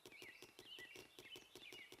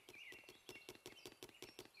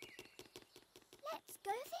 Let's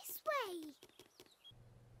go this way.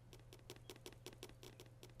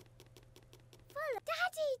 Follow.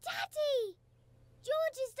 Daddy!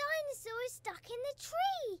 George's dinosaur is stuck in the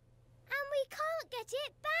tree and we can't get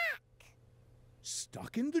it back.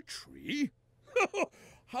 Stuck in the tree?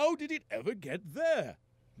 How did it ever get there?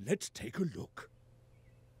 Let's take a look.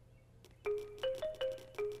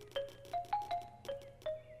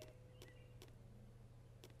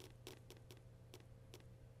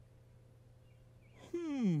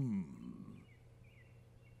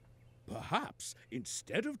 Perhaps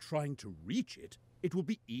instead of trying to reach it, it will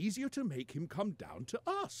be easier to make him come down to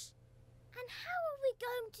us. And how are we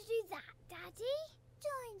going to do that, Daddy?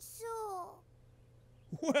 Dinosaur.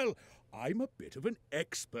 Well, I'm a bit of an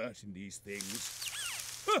expert in these things.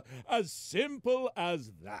 As simple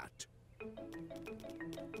as that.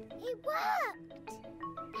 It worked.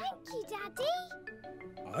 Thank you, Daddy.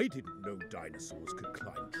 I didn't know dinosaurs could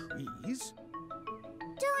climb trees.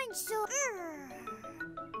 Dinosaur.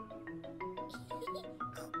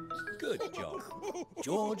 Good job.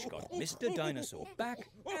 George got Mr. Dinosaur back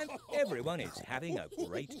and everyone is having a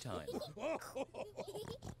great time. What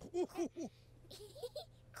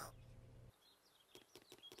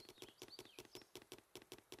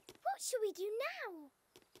shall we do now?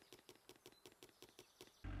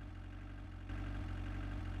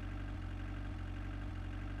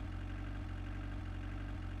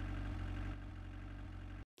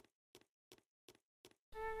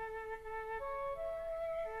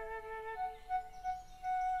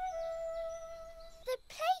 The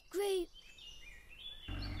playgroup.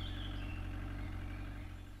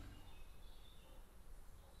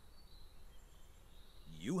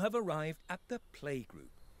 You have arrived at the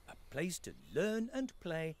playgroup, a place to learn and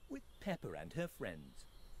play with Peppa and her friends.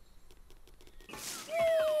 Whee!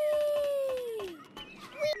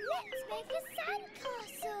 Let's make a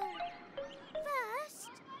sandcastle.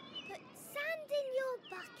 First, put sand in your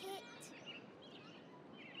bucket.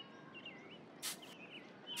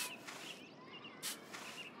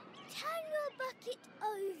 Turn your bucket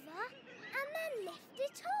over and then lift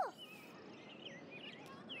it off.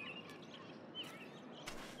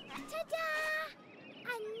 Ta-da!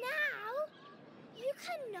 And now you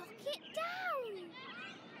can knock it down.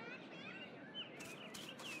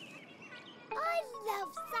 I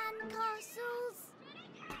love sandcastles.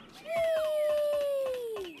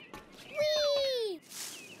 Whee! Whee!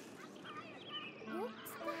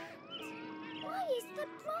 What's that? Why is the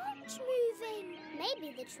branch moving? Maybe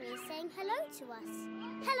the tree saying hello to us.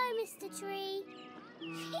 Hello, Mr. Tree.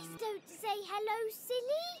 Please don't say hello,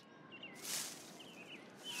 silly.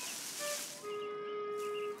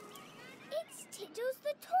 It's Tiddles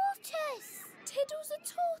the tortoise. Tiddles the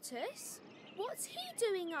tortoise? What's he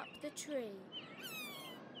doing up the tree?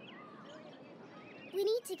 We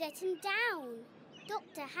need to get him down.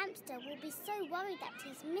 Dr. Hamster will be so worried that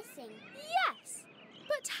he's missing. Yes!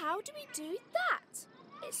 But how do we do that?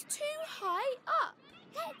 It's too high up.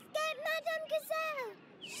 Let's get Madame Gazelle.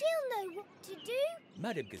 She'll know what to do.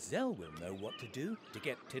 Madame Gazelle will know what to do to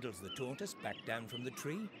get Tiddles the tortoise back down from the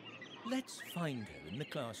tree. Let's find her in the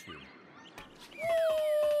classroom.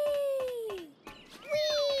 Whee!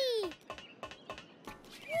 Whee!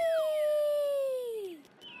 Whee!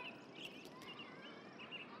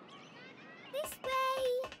 This way.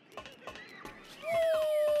 Whee!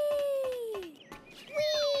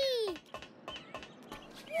 Whee!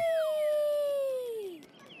 Whee!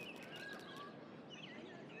 Whee!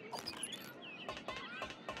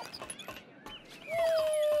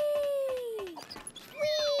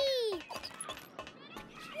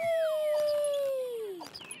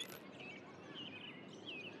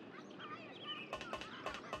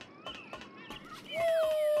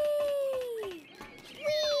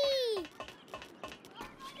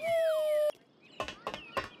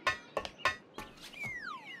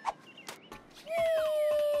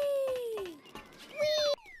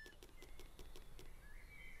 Whee!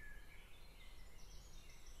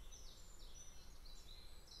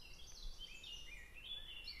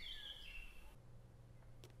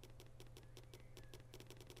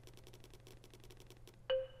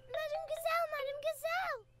 Madame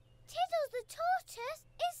Gazelle! Tiddles the tortoise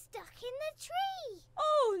is stuck in the tree.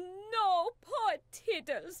 Oh no, poor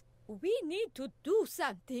Tiddles. We need to do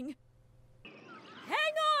something.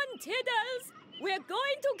 Hang on, Tiddles. We're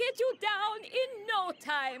going to get you down in no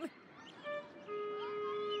time.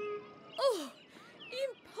 Oh,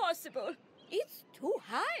 impossible. It's too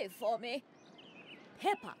high for me.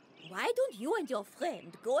 Peppa, why don't you and your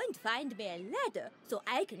friend go and find me a ladder so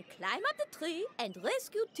I can climb up the tree and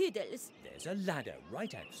rescue Tiddles? There's a ladder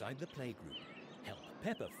right outside the playgroup. Help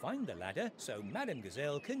Peppa find the ladder so Madame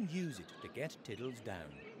Gazelle can use it to get Tiddles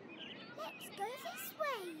down. Let's go this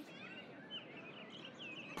way.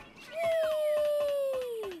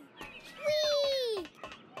 Whee! Whee!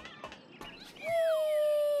 Whee!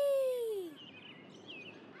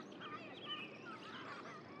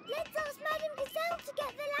 Let's ask Madame Gazelle to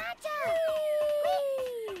get the ladder.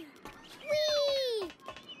 Whee! Whee!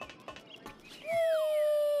 Whee!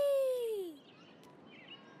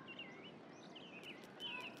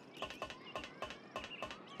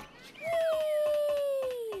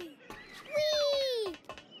 Whee! Whee!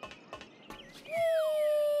 Whee!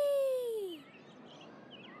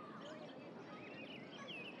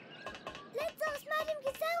 Let's ask Madame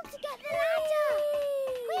Gazelle to get the ladder.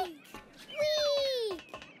 Quick! Whee!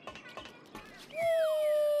 Whee!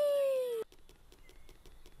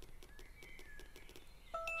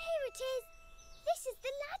 Here it is. This is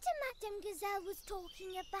the ladder Madame Gazelle was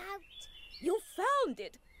talking about. You found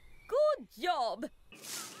it. Good job.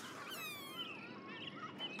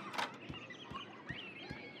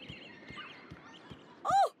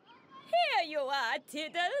 Oh, here you are,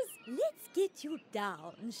 Tiddles. Let's get you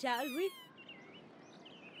down, shall we?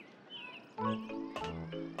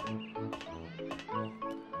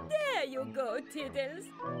 There you go, Tiddles.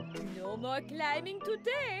 No more climbing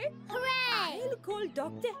today. Hooray! I'll call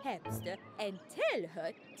Dr. Hamster and tell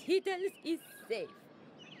her Tiddles is safe.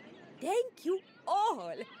 Thank you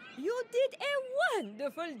all. You did a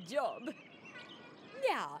wonderful job.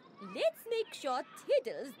 Now, let's make sure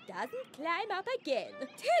Tiddles doesn't climb up again.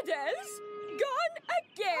 Tiddles? Gone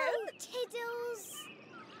again? Oh, Tiddles!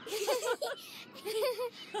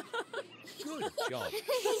 Good job.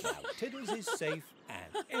 Now Tiddles is safe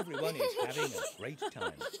and everyone is having a great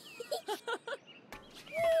time.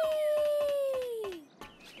 Whee!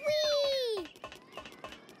 Whee! Whee!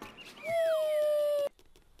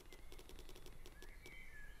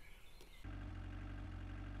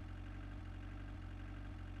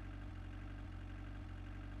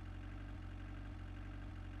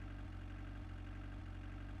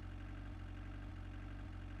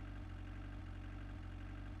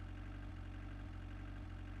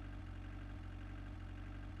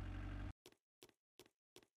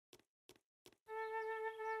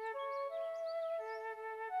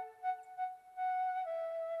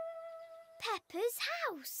 Peppa's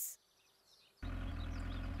house.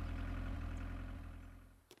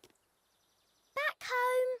 Back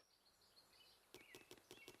home.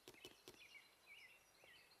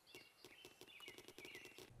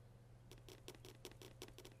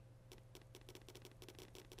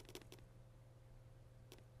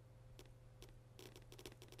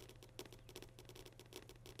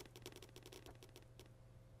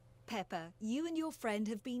 Peppa, you and your friend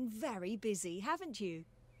have been very busy, haven't you?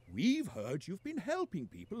 We've heard you've been helping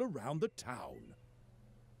people around the town.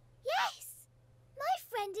 Yes! My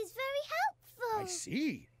friend is very helpful. I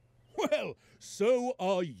see. Well, so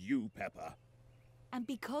are you, Peppa. And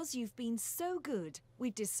because you've been so good,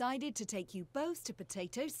 we've decided to take you both to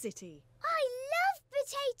Potato City. I love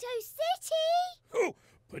Potato City! Oh,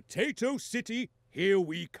 Potato City, here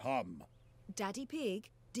we come. Daddy Pig,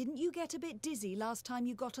 didn't you get a bit dizzy last time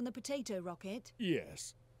you got on the potato rocket?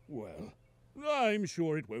 Yes, well, I'm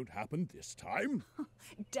sure it won't happen this time.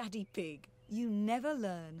 Daddy Pig, you never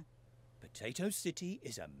learn. Potato City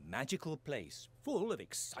is a magical place full of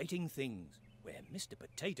exciting things where Mr.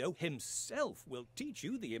 Potato himself will teach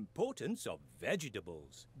you the importance of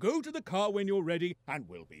vegetables. Go to the car when you're ready and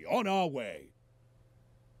we'll be on our way.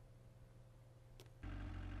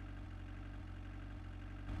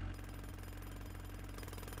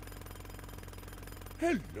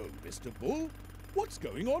 Hello, Mr. Bull. What's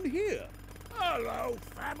going on here? Hello,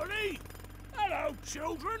 family. Hello,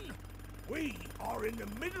 children. We are in the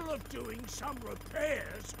middle of doing some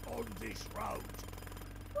repairs on this road.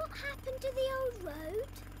 What happened to the old road?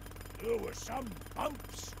 There were some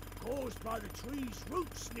bumps caused by the tree's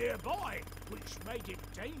roots nearby, which made it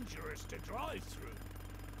dangerous to drive through.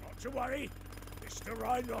 Not to worry. Mr.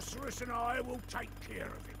 Rhinoceros and I will take care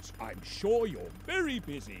of it. I'm sure you're very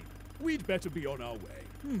busy. We'd better be on our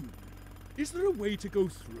way. Is there a way to go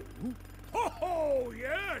through? Ho,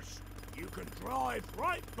 yes! You can drive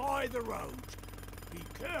right by the road. Be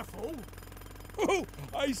careful. Oh,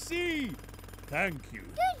 I see. Thank you.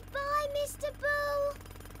 Goodbye, Mr. Bull.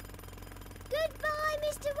 Goodbye,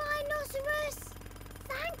 Mr. Rhinoceros.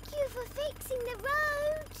 Thank you for fixing the road.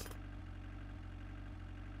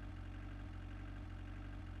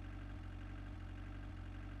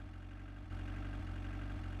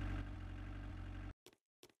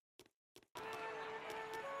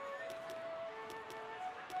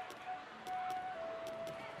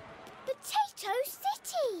 Potato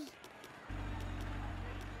City!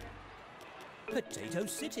 Potato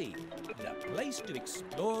City, the place to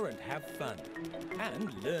explore and have fun,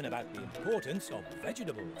 and learn about the importance of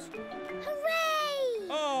vegetables. Hooray!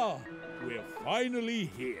 Ah, we're finally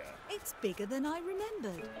here. It's bigger than I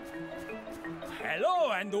remembered.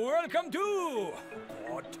 Hello and welcome to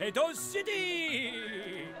Potato City!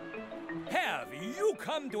 Have you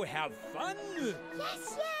come to have fun? Yes,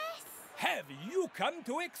 yes! Have you come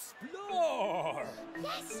to explore?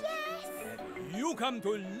 Yes, yes! Have you come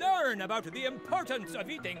to learn about the importance of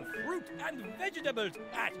eating fruit and vegetables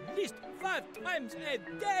at least 5 times a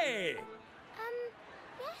day?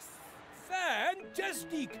 Yes.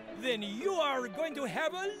 Fantastic! Then you are going to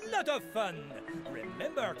have a lot of fun.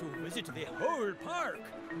 Remember to visit the whole park.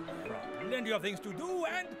 There are plenty of things to do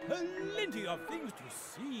and plenty of things to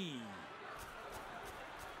see.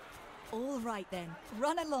 All right then,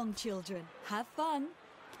 run along, children. Have fun.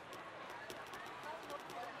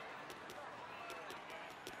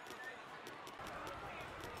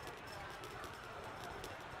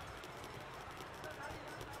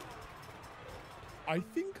 I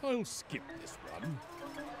think I'll skip this one.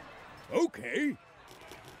 Okay.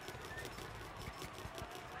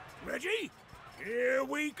 Ready? Here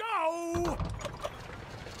we go!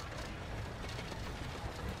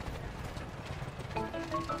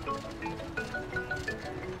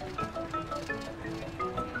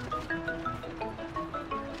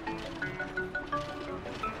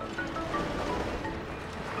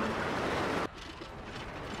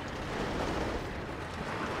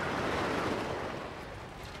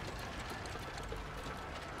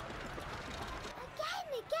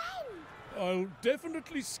 I'll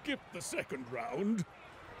definitely skip the second round.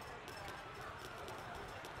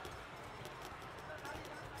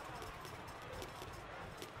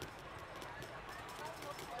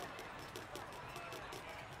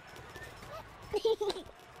 You're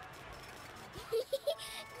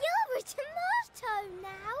a tomato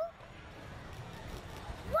now.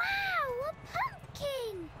 Wow, a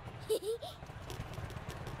pumpkin.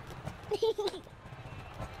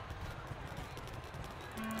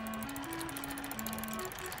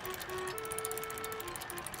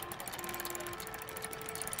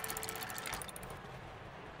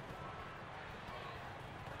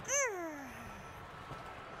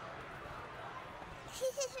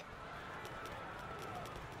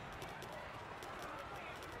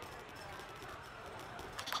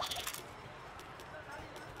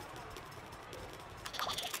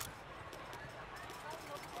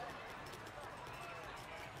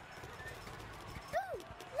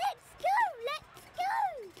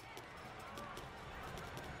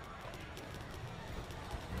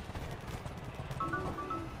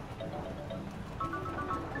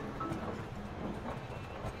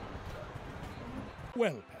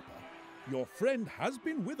 Well, Peppa, your friend has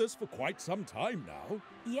been with us for quite some time now.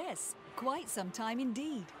 Yes, quite some time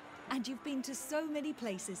indeed. And you've been to so many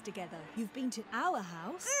places together. You've been to our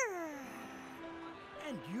house.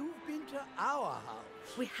 And you've been to our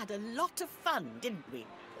house. We had a lot of fun, didn't we?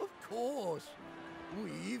 Of course. We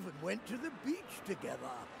even went to the beach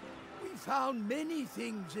together. We found many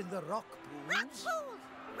things in the rock pools. Rock pools!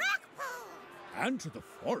 Rock pools! And to the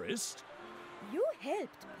forest. You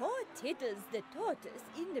helped poor Tiddles the tortoise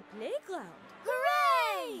in the playground.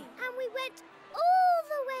 Hooray! And we went all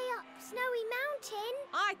the way up Snowy Mountain.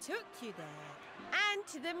 I took you there. And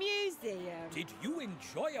to the museum. Did you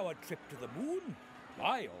enjoy our trip to the moon?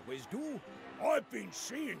 I always do. I've been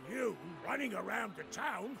seeing you running around the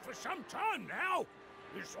town for some time now.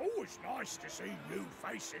 It's always nice to see new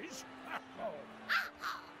faces.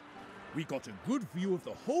 We got a good view of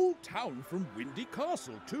the whole town from Windy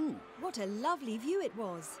Castle, too. What a lovely view it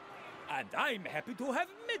was. And I'm happy to have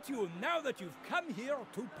met you now that you've come here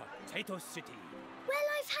to Potato City. Well,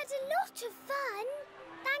 I've had a lot of fun.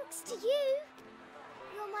 Thanks to you.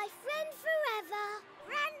 You're my friend forever.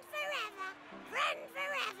 Friend forever. Friend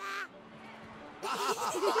forever.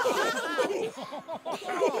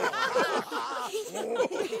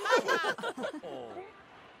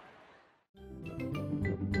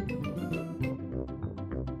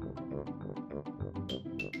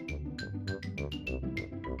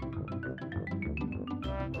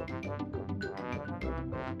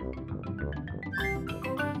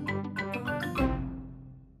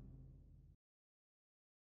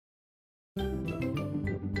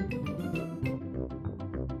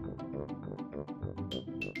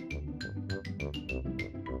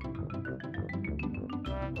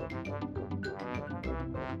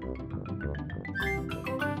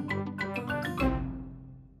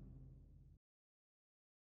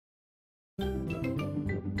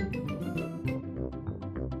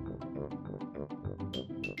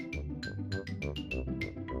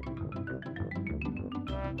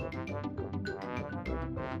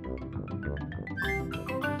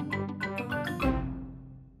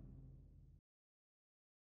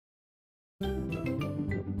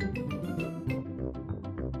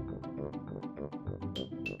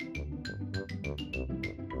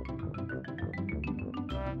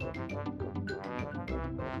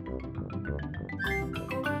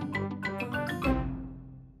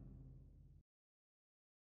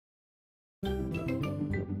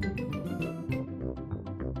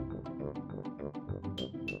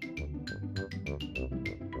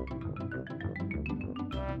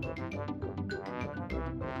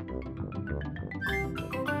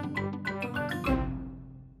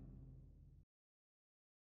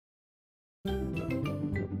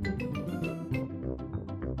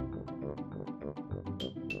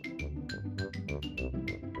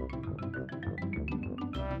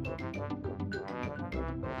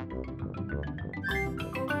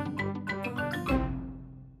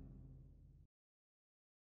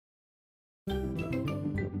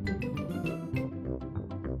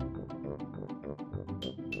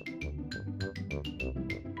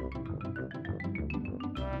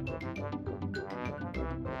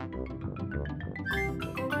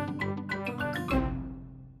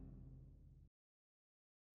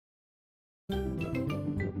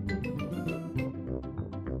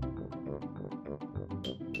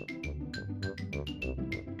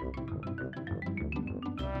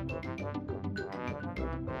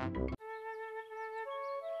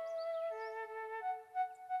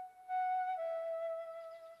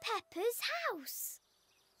 Peppa's house.